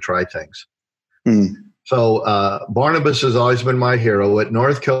generation to try things. So Barnabas has always been my hero. At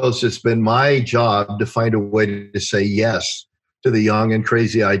North Coast, it's been my job to find a way to say yes to the young and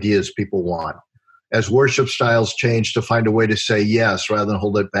crazy ideas people want. As worship styles change, to find a way to say yes rather than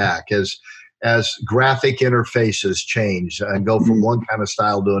hold it back. As graphic interfaces change and go from one kind of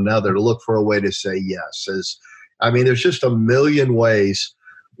style to another, to look for a way to say yes. There's just a million ways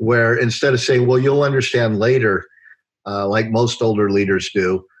where instead of saying, well, you'll understand later, like most older leaders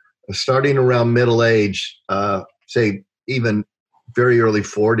do, starting around middle age, say even very early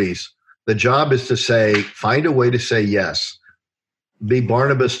 40s, the job is to say, find a way to say yes. Be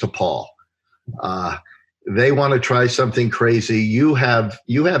Barnabas to Paul. They want to try something crazy. You have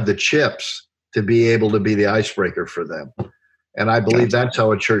the chips to be able to be the icebreaker for them. And I believe that's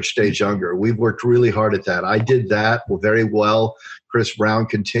how a church stays younger. We've worked really hard at that. I did that very well. Chris Brown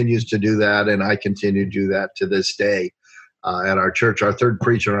continues to do that, and I continue to do that to this day at our church. Our third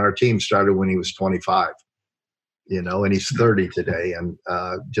preacher on our team started when he was 25, and he's 30 today, and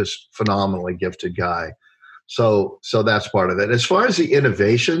just phenomenally gifted guy. So that's part of it. As far as the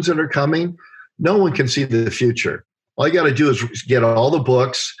innovations that are coming, no one can see the future. All you got to do is get all the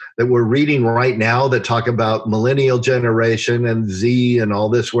books that we're reading right now that talk about millennial generation and Z and all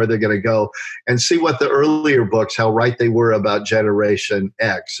this, where they're going to go, and see what the earlier books, how right they were about Generation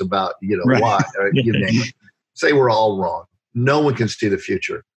X, about, right. Y, you name it. Say we're all wrong. No one can see the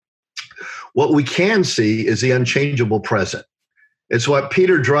future. What we can see is the unchangeable present. It's what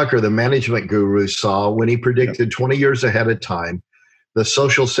Peter Drucker, the management guru, saw when he predicted 20 years ahead of time the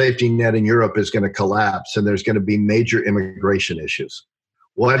social safety net in Europe is going to collapse and there's going to be major immigration issues.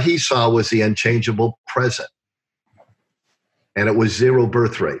 What he saw was the unchangeable present, and it was 0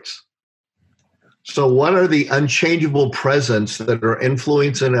 birth rates. So what are the unchangeable presents that are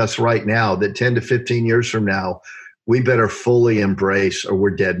influencing us right now that 10 to 15 years from now, we better fully embrace or we're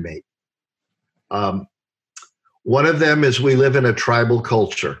dead meat? One of them is we live in a tribal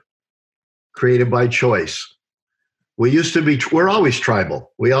culture created by choice. We're always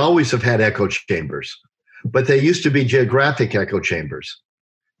tribal. We always have had echo chambers, but they used to be geographic echo chambers.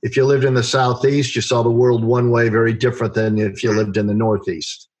 If you lived in the Southeast, you saw the world one way, very different than if you lived in the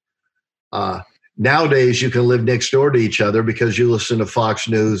Northeast. Nowadays, you can live next door to each other because you listen to Fox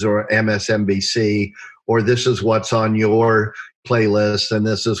News or MSNBC, or this is what's on your playlist and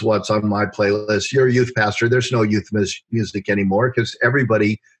this is what's on my playlist. You're a youth pastor. There's no youth music anymore because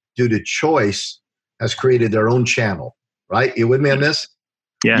everybody, due to choice, has created their own channel, right? You with me on this?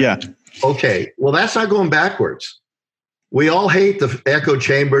 Yeah. Okay. Well, that's not going backwards. We all hate the echo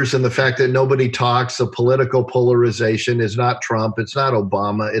chambers and the fact that nobody talks. The political polarization is not Trump. It's not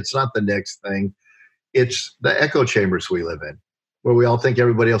Obama. It's not the next thing. It's the echo chambers we live in, where we all think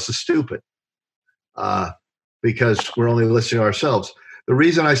everybody else is stupid because we're only listening to ourselves. The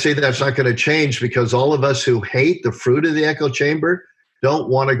reason I say that's not going to change because all of us who hate the fruit of the echo chamber don't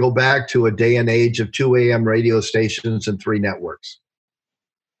want to go back to a day and age of 2 a.m. radio stations and 3 networks.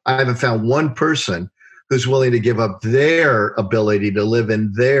 I haven't found one person who's willing to give up their ability to live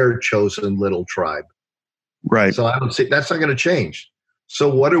in their chosen little tribe. Right. So I don't see that's not going to change. So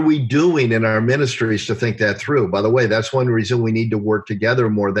what are we doing in our ministries to think that through? By the way, that's one reason we need to work together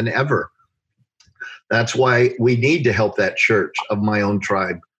more than ever. That's why we need to help that church of my own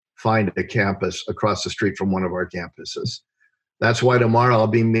tribe find a campus across the street from one of our campuses. That's why tomorrow I'll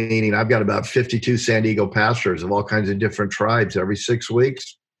be meeting. I've got about 52 San Diego pastors of all kinds of different tribes every 6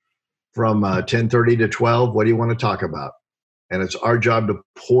 weeks from 10:30 to 12. What do you want to talk about? and it's our job to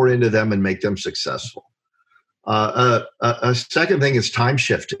pour into them and make them successful. A second thing is time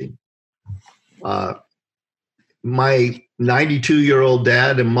shifting. My 92-year-old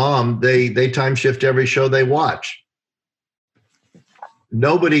dad and mom, they time shift every show they watch.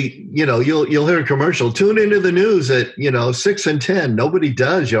 Nobody, you'll hear a commercial, tune into the news at, 6 and 10. Nobody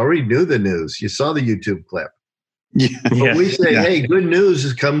does. You already knew the news. You saw the YouTube clip. Yeah. But we say, hey, good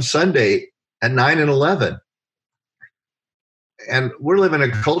news comes Sunday at 9 and 11. And we're living a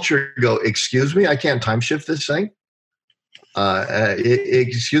culture, go, excuse me, I can't time shift this thing.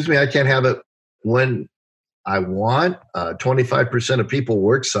 Excuse me, I can't have it when I want. 25% of people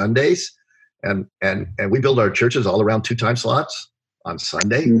work Sundays, and we build our churches all around 2 time slots on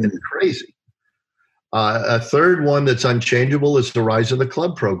Sunday. It's crazy. A third one that's unchangeable is the rise of the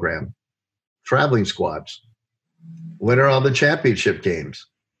club program, traveling squads, winner on the championship games,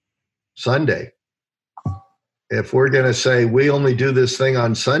 Sunday. If we're going to say we only do this thing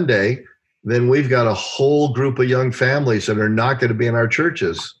on Sunday, then we've got a whole group of young families that are not going to be in our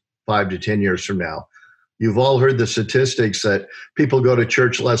churches 5 to 10 years from now. You've all heard the statistics that people go to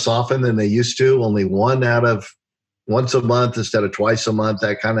church less often than they used to, only once a month instead of twice a month,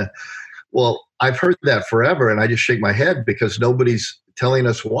 that kind of, well, I've heard that forever, and I just shake my head because nobody's telling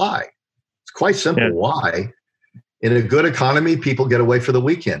us why. It's quite simple. Yeah. Why? In a good economy, people get away for the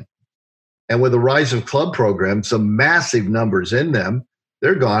weekend. And with the rise of club programs, some massive numbers in them,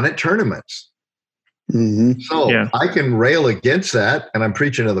 they're gone at tournaments. Mm-hmm. So I can rail against that, and I'm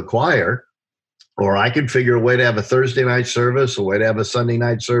preaching to the choir, or I can figure a way to have a Thursday night service, a way to have a Sunday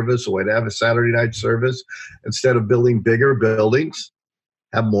night service, a way to have a Saturday night service. Instead of building bigger buildings,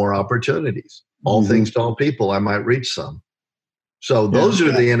 have more opportunities. All things to all people, I might reach some. So those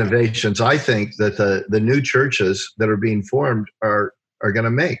are the innovations I think that the new churches that are being formed are going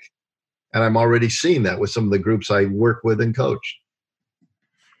to make. And I'm already seeing that with some of the groups I work with and coach.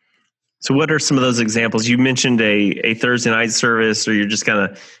 So what are some of those examples? You mentioned a Thursday night service, or you're just kind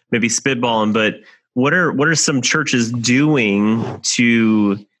of maybe spitballing, but what are some churches doing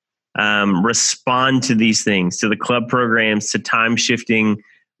to respond to these things, to the club programs, to time shifting?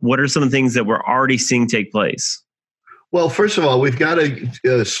 What are some things that we're already seeing take place? Well, first of all, we've got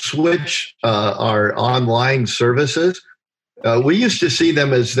to switch our online services. We used to see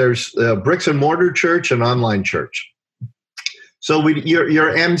them as there's bricks and mortar church and online church. So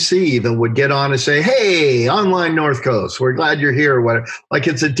your MC even would get on and say, hey, online North Coast, we're glad you're here. Or whatever. Like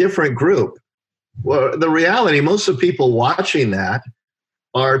it's a different group. Well, the reality, most of the people watching that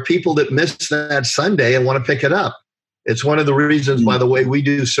are people that missed that Sunday and want to pick it up. It's one of the reasons, by the way, we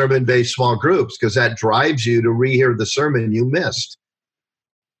do sermon-based small groups, because that drives you to rehear the sermon you missed.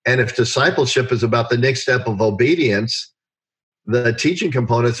 And if discipleship is about the next step of obedience, the teaching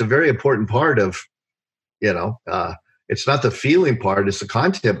component is a very important part of, it's not the feeling part, it's the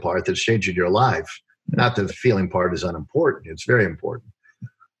content part that's changing your life. Not that the feeling part is unimportant. It's very important.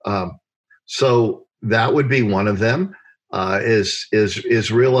 So that would be one of them,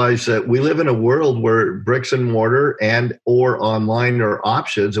 is realize that we live in a world where bricks and mortar and or online are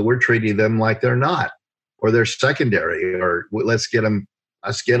options, and we're treating them like they're not, or they're secondary, or let's get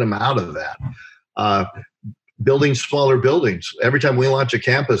them out of that. Building smaller buildings. Every time we launch a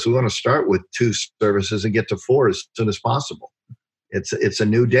campus, we want to start with 2 services and get to 4 as soon as possible. It's a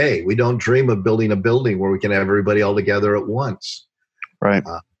new day. We don't dream of building a building where we can have everybody all together at once. Right.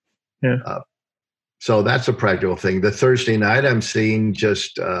 So that's a practical thing. The Thursday night I'm seeing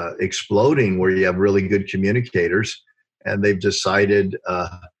just exploding, where you have really good communicators, and they've decided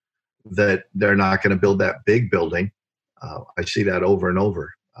that they're not going to build that big building. I see that over and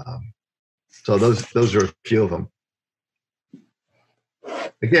over. So those are a few of them.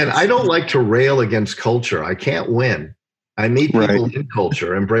 Again, I don't like to rail against culture. I can't win. I meet people in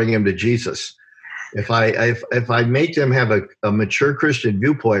culture and bring them to Jesus. If I make them have a mature Christian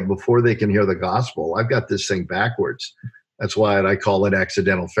viewpoint before they can hear the gospel, I've got this thing backwards. That's why I call it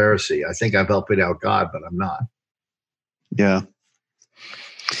accidental Pharisee. I think I'm helping out God, but I'm not. Yeah.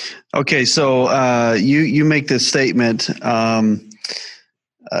 Okay, so you make this statement.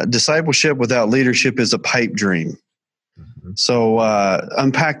 Discipleship without leadership is a pipe dream. So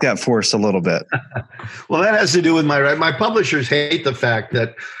unpack that for us a little bit. Well, that has to do with my publishers hate the fact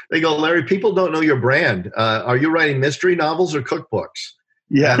that they go, Larry, people don't know your brand. Are you writing mystery novels or cookbooks?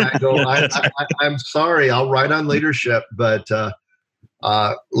 Yeah. And I go, I'm sorry, I'll write on leadership, but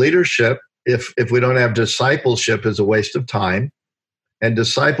leadership, if we don't have discipleship, is a waste of time. And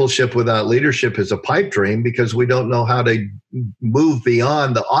discipleship without leadership is a pipe dream, because we don't know how to move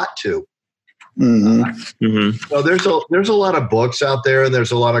beyond the ought to. So there's a lot of books out there, and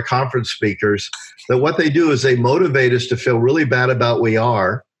there's a lot of conference speakers that what they do is they motivate us to feel really bad about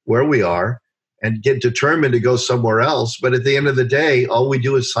where we are, and get determined to go somewhere else. But at the end of the day, all we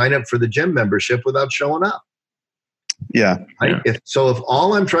do is sign up for the gym membership without showing up. Yeah. Right? If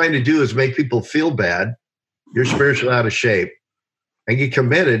all I'm trying to do is make people feel bad, you're spiritually out of shape, and get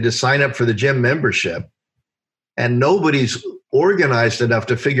committed to sign up for the gym membership, and nobody's organized enough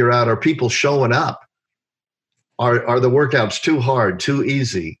to figure out, are people showing up? Are the workouts too hard, too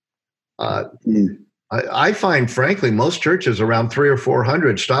easy? I find, frankly, most churches around 300 or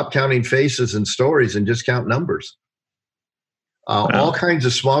 400 stop counting faces and stories and just count numbers. All kinds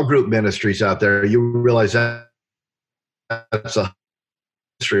of small group ministries out there. You realize that's a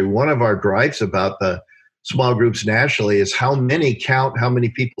history. One of our gripes about the small groups nationally is how many count how many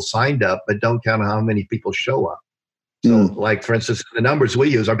people signed up, but don't count how many people show up. So, like, for instance, the numbers we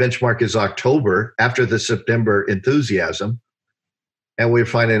use, our benchmark is October after the September enthusiasm. And we're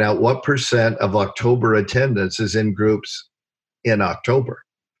finding out what percent of October attendance is in groups in October.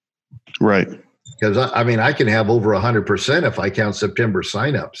 Right. Because, I can have over 100% if I count September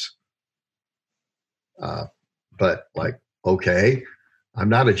signups. But, okay, I'm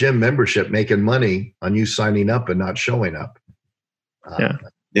not a gym membership making money on you signing up and not showing up.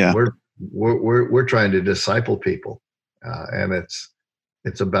 We're trying to disciple people. And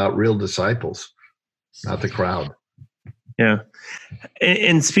it's about real disciples, not the crowd. Yeah.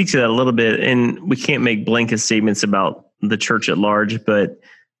 And speak to that a little bit. And we can't make blanket statements about the church at large, but,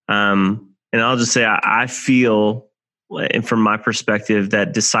 and I'll just say, I feel, and from my perspective,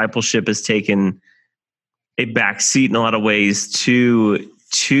 that discipleship has taken a backseat in a lot of ways to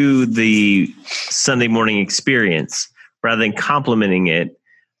the Sunday morning experience rather than complementing it.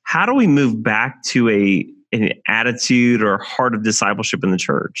 How do we move back to an attitude or heart of discipleship in the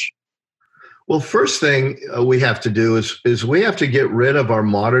church? Well, first thing we have to do is we have to get rid of our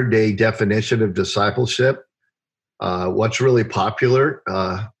modern day definition of discipleship. What's really popular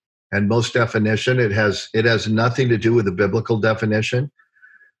and most definition, it has nothing to do with the biblical definition.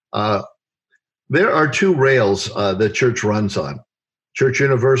 There are two rails the church runs on: Church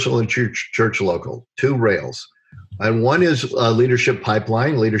Universal and Church Local. Two rails, and one is leadership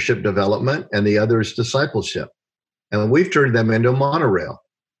pipeline, leadership development, and the other is discipleship. And we've turned them into a monorail.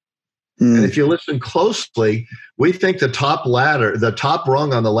 And if you listen closely, we think the top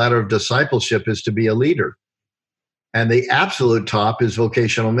rung on the ladder of discipleship is to be a leader. And the absolute top is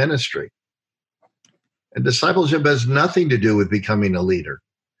vocational ministry. And discipleship has nothing to do with becoming a leader.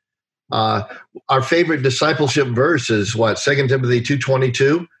 Our favorite discipleship verse is what? 2 Timothy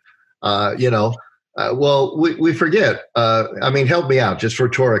 2:22. Well, we forget. Help me out, just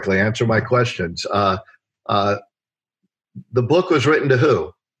rhetorically, answer my questions. The book was written to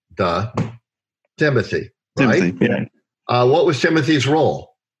who? Timothy, right? Yeah. What was Timothy's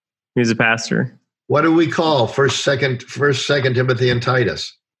role? He was a pastor. What do we call First, Second Timothy, and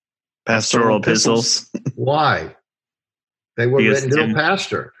Titus? Pastoral epistles. Why? They were written to a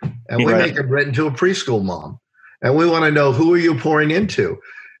pastor, and we make them written to a preschool mom. And we want to know, who are you pouring into?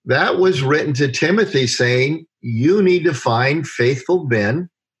 That was written to Timothy, saying you need to find faithful men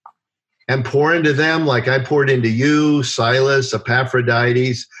and pour into them like I poured into you, Silas,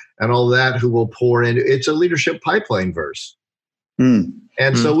 Epaphroditus, and all that, who will pour into. It's a leadership pipeline verse.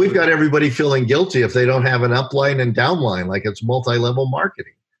 And so we've got everybody feeling guilty if they don't have an upline and downline, like it's multi-level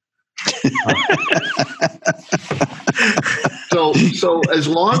marketing. So as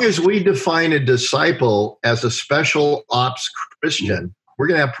long as we define a disciple as a special ops Christian, we're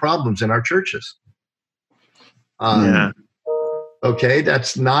going to have problems in our churches. Okay,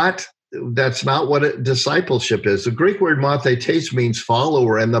 that's not what a discipleship is. The Greek word mathetes means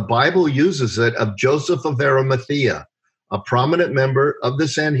follower, and the Bible uses it of Joseph of Arimathea, a prominent member of the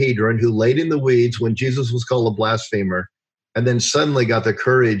Sanhedrin who laid in the weeds when Jesus was called a blasphemer, and then suddenly got the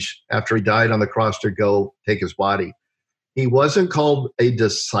courage after he died on the cross to go take his body. He wasn't called a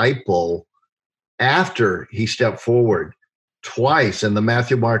disciple after he stepped forward. Twice in the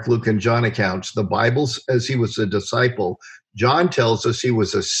Matthew, Mark, Luke, and John accounts, the Bible says he was a disciple. John tells us he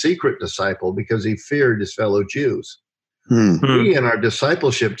was a secret disciple because he feared his fellow Jews. We in our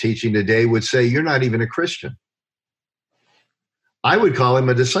discipleship teaching today would say, you're not even a Christian. I would call him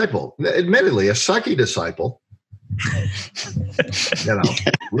a disciple. Admittedly, a sucky disciple.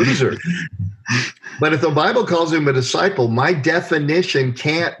 Loser. But if the Bible calls him a disciple, my definition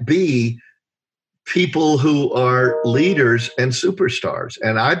can't be people who are leaders and superstars.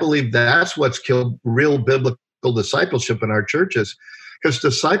 And I believe that's what's killed real biblical discipleship in our churches, because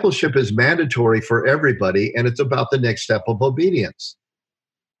discipleship is mandatory for everybody, and it's about the next step of obedience.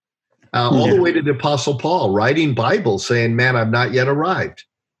 all the way to the Apostle Paul, writing Bibles saying, man, I've not yet arrived.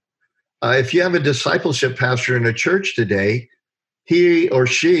 If you have a discipleship pastor in a church today, he or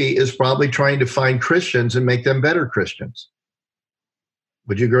she is probably trying to find Christians and make them better Christians.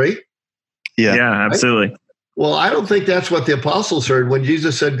 Would you agree? Yeah, absolutely. Right? Well, I don't think that's what the apostles heard when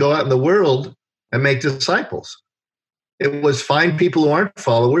Jesus said, go out in the world and make disciples. It was find people who aren't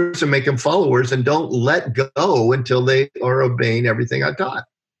followers and make them followers, and don't let go until they are obeying everything I taught.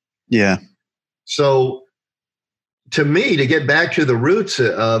 Yeah. So to me, to get back to the roots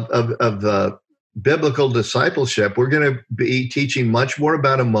of the biblical discipleship, we're going to be teaching much more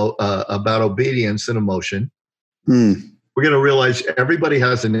about obedience than emotion. We're going to realize everybody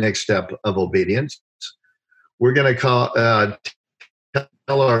has the next step of obedience. We're going to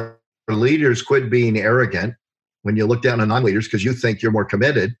tell our leaders, quit being arrogant when you look down on non-leaders because you think you're more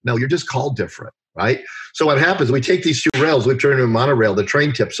committed. No, you're just called different, right? So what happens, we take these two rails, we turn them into a monorail, the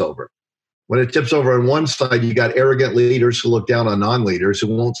train tips over. When it tips over on one side, you got arrogant leaders who look down on non-leaders who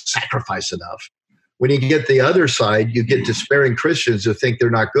won't sacrifice enough. When you get the other side, you get despairing Christians who think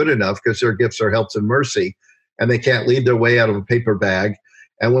they're not good enough because their gifts are helps and mercy, and they can't lead their way out of a paper bag.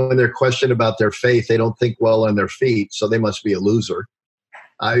 And when they're questioned about their faith, they don't think well on their feet, so they must be a loser.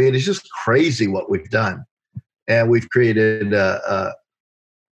 I mean, it's just crazy what we've done. And we've created,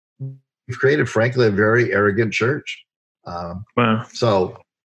 frankly, a very arrogant church. Wow. So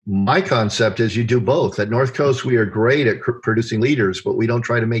my concept is you do both. At North Coast, we are great at producing leaders, but we don't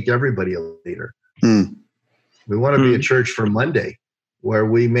try to make everybody a leader. We want to be a church for Monday, where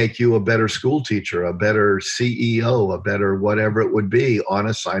we make you a better school teacher, a better CEO, a better whatever it would be on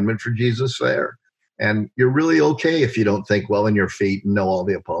assignment for Jesus there. And you're really okay if you don't think well in your feet and know all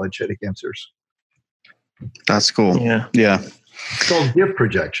the apologetic answers. That's cool. Yeah. It's called gift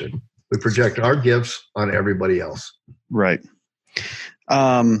projection. We project our gifts on everybody else. Right.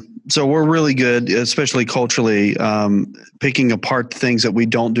 So we're really good, especially culturally, picking apart the things that we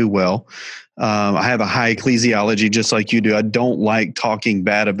don't do well. I have a high ecclesiology, just like you do. I don't like talking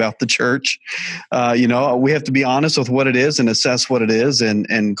bad about the church. We have to be honest with what it is and assess what it is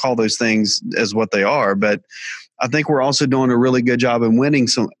and call those things as what they are. But I think we're also doing a really good job in winning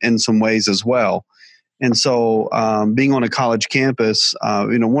in some ways as well. And so being on a college campus,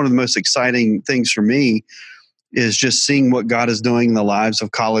 one of the most exciting things for me is just seeing what God is doing in the lives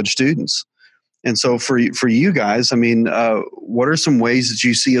of college students. And so for you guys, I mean, what are some ways that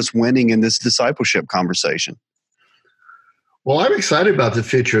you see us winning in this discipleship conversation? Well, I'm excited about the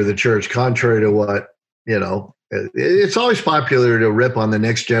future of the church, contrary to what, it's always popular to rip on the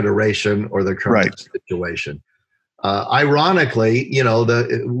next generation or the current situation. Ironically,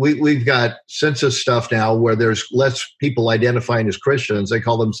 we've got census stuff now where there's less people identifying as Christians. They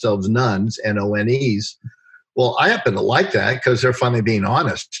call themselves nuns, N-O-N-Es. Well, I happen to like that because they're finally being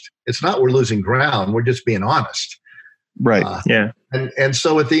honest. It's not we're losing ground. We're just being honest. Right. Yeah. And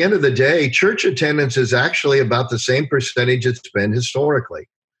so at the end of the day, church attendance is actually about the same percentage it's been historically.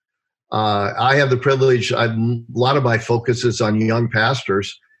 I have the privilege, a lot of my focus is on young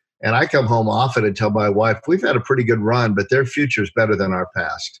pastors, and I come home often and tell my wife, we've had a pretty good run, but their future is better than our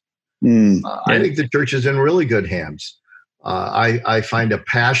past. I think the church is in really good hands. I find a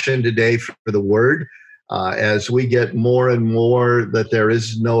passion today for the word. As we get more and more that there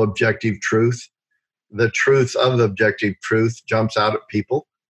is no objective truth, the truth of the objective truth jumps out at people.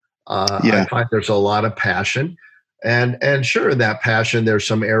 I find there's a lot of passion. And sure, in that passion, there's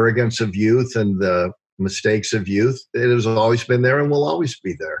some arrogance of youth and the mistakes of youth. It has always been there and will always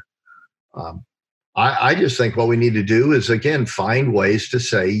be there. I just think what we need to do is, again, find ways to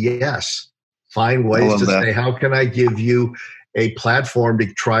say yes. Find ways to say, how can I give you a platform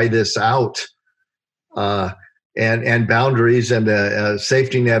to try this out? And boundaries and a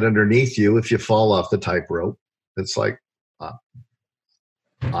safety net underneath you if you fall off the tightrope. It's like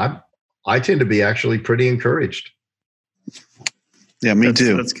I tend to be actually pretty encouraged. Yeah, me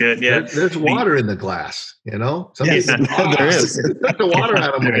too. That's good. Yeah, there's water in the glass. Some yes, people, there is. Take the water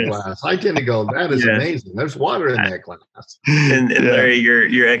out of my glass. I tend to go, that is amazing. There's water in that glass. And Larry,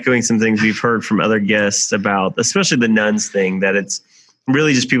 you're echoing some things we've heard from other guests about, especially the nuns thing, that it's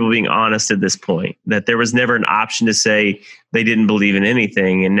really just people being honest at this point, that there was never an option to say they didn't believe in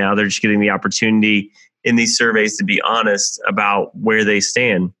anything. And now they're just getting the opportunity in these surveys to be honest about where they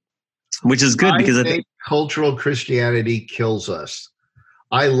stand, which is good because I think cultural Christianity kills us.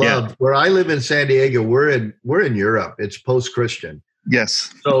 I love where I live in San Diego. We're in Europe. It's post-Christian.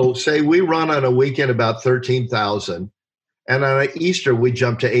 Yes. So say we run on a weekend about 13,000 and on Easter we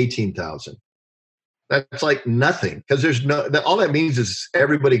jump to 18,000. That's like nothing because there's all that means is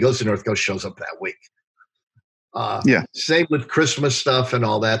everybody goes to North Coast shows up that week. Same with Christmas stuff and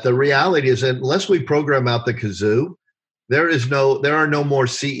all that. The reality is that unless we program out the kazoo, there are no more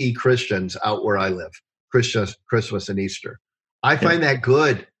CE Christians out where I live. Christmas and Easter. I find that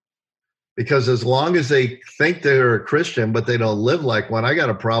good, because as long as they think they're a Christian but they don't live like one, I got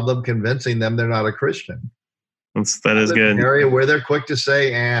a problem convincing them they're not a Christian. That is good. An area where they're quick to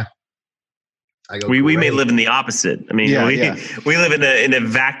say, we may live in the opposite. I mean, we live in a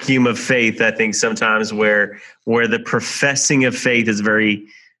vacuum of faith, I think, sometimes where the professing of faith is very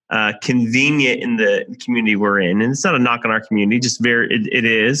convenient in the community we're in. And it's not a knock on our community, just it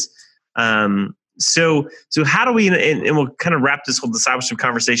is. So how do we, and we'll kind of wrap this whole discipleship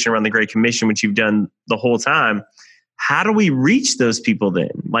conversation around the Great Commission, which you've done the whole time. How do we reach those people then?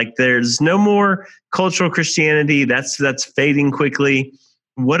 Like, there's no more cultural Christianity. That's fading quickly.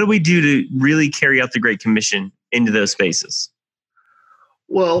 What do we do to really carry out the Great Commission into those spaces?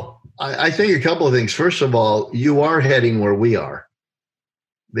 Well, I think a couple of things. First of all, you are heading where we are.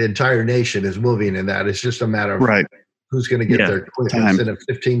 The entire nation is moving in that. It's just a matter of who's going to get there quick. In a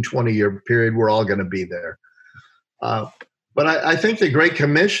 15, 20-year period, we're all going to be there. But I think the Great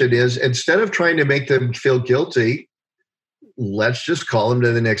Commission is, instead of trying to make them feel guilty, let's just call them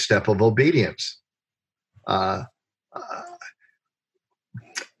to the next step of obedience.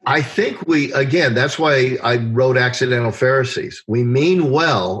 I think that's why I wrote Accidental Pharisees. We mean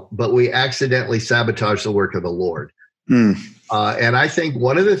well, but we accidentally sabotage the work of the Lord. And I think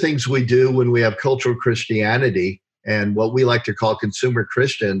one of the things we do when we have cultural Christianity and what we like to call consumer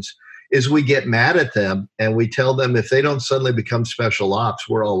Christians is we get mad at them and we tell them if they don't suddenly become special ops,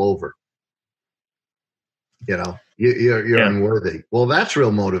 we're all over. You're unworthy. Well, that's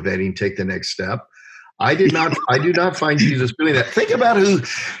real motivating. Take the next step. I do not find Jesus doing that. Think about who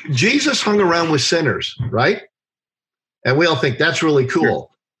Jesus hung around with sinners, right? And we all think that's really cool. Sure.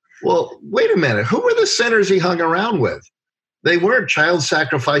 Well, wait a minute. Who were the sinners he hung around with? They weren't child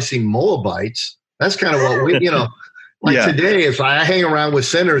sacrificing Moabites. That's kind of what we, today, if I hang around with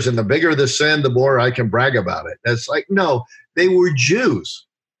sinners and the bigger the sin, the more I can brag about it. It's like, no, they were Jews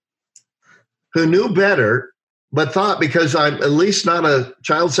who knew better, but thought because I'm at least not a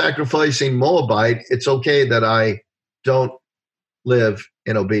child sacrificing Moabite, it's okay that I don't live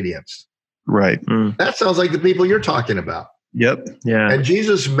in obedience. Right. That sounds like the people you're talking about. Yep. Yeah. And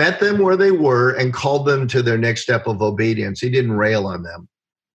Jesus met them where they were and called them to their next step of obedience. He didn't rail on them.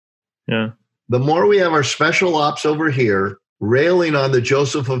 Yeah. The more we have our special ops over here, railing on the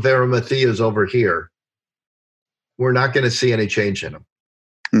Joseph of Arimatheas over here, we're not going to see any change in them.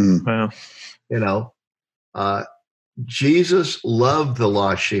 Wow. Jesus loved the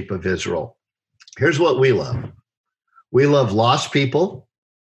lost sheep of Israel. Here's what we love. We love lost people,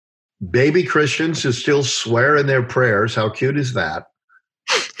 baby Christians who still swear in their prayers. How cute is that?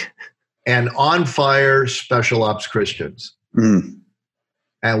 And on fire special ops Christians.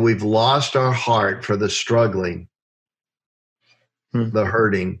 And we've lost our heart for the struggling, the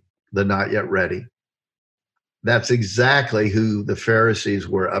hurting, the not yet ready. That's exactly who the Pharisees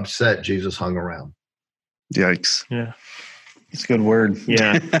were upset Jesus hung around. Yikes. Yeah. It's a good word.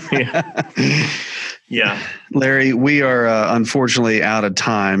 Yeah. Yeah. Larry, we are unfortunately out of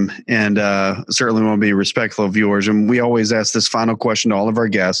time, and certainly want to be respectful of yours. And we always ask this final question to all of our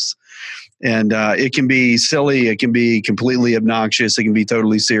guests. And it can be silly, it can be completely obnoxious, it can be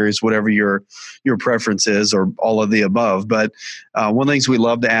totally serious, whatever your preference is, or all of the above. But one of the things we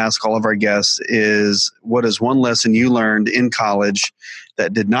love to ask all of our guests is, what is one lesson you learned in college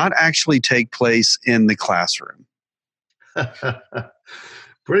that did not actually take place in the classroom?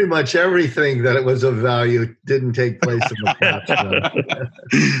 Pretty much everything that it was of value didn't take place in the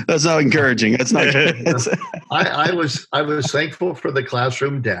classroom. That's not encouraging. That's not. I was thankful for the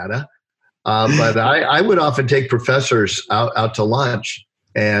classroom data. But I would often take professors out to lunch,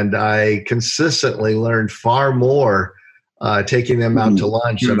 and I consistently learned far more taking them out to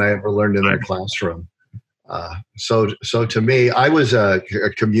lunch than I ever learned in their classroom. So to me, I was a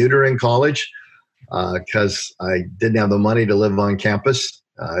commuter in college because I didn't have the money to live on campus.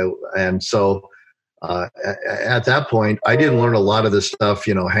 And so at that point, I didn't learn a lot of this stuff,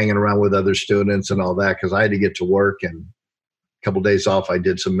 hanging around with other students and all that, because I had to get to work, and couple of days off, I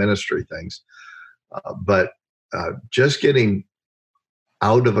did some ministry things. But just getting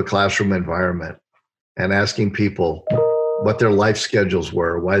out of a classroom environment and asking people what their life schedules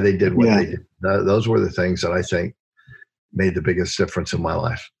were, why they did what they did, those were the things that I think made the biggest difference in my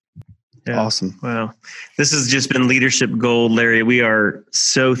life. Yeah. Awesome. Wow. This has just been leadership gold, Larry. We are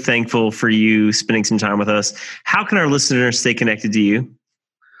so thankful for you spending some time with us. How can our listeners stay connected to you?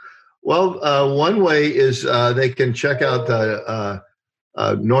 Well, one way is they can check out the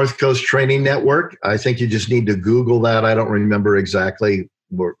North Coast Training Network. I think you just need to Google that. I don't remember exactly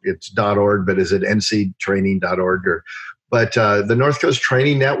where it's .org, but is it nctraining.org? But the North Coast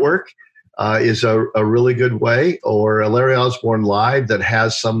Training Network is a really good way, or a Larry Osborne Live that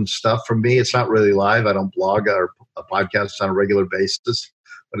has some stuff from me. It's not really live. I don't blog or a podcast on a regular basis,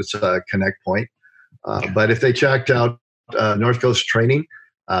 but it's a connect point. But if they checked out North Coast Training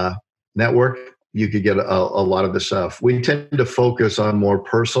Network, you could get a lot of the stuff. We tend to focus on more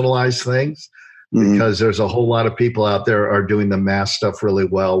personalized things because there's a whole lot of people out there are doing the mass stuff really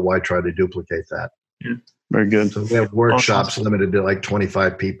well. Why try to duplicate that? Yeah. Very good. So we have workshops limited to like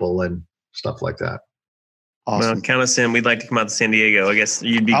 25 people and stuff like that. Awesome. Well, count us in. We'd like to come out to San Diego. I guess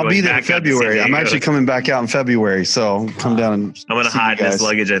you'd be. I'll going be there back in February. I'm actually coming back out in February, so I'll come down and. I'm going to hide this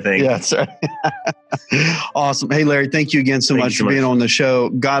luggage, I think. Yeah, that's right. Awesome. Hey, Larry, thank you again so much for being on the show.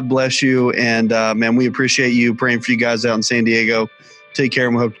 God bless you, and man, we appreciate you. Praying for you guys out in San Diego. Take care,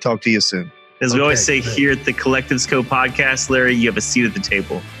 and we hope to talk to you soon. As we always say here at the Collectives Co podcast, Larry, you have a seat at the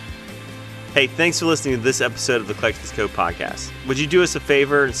table. Hey, thanks for listening to this episode of the Collectives Co podcast. Would you do us a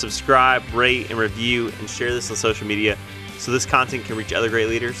favor and subscribe, rate, and review, and share this on social media so this content can reach other great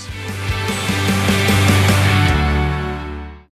leaders?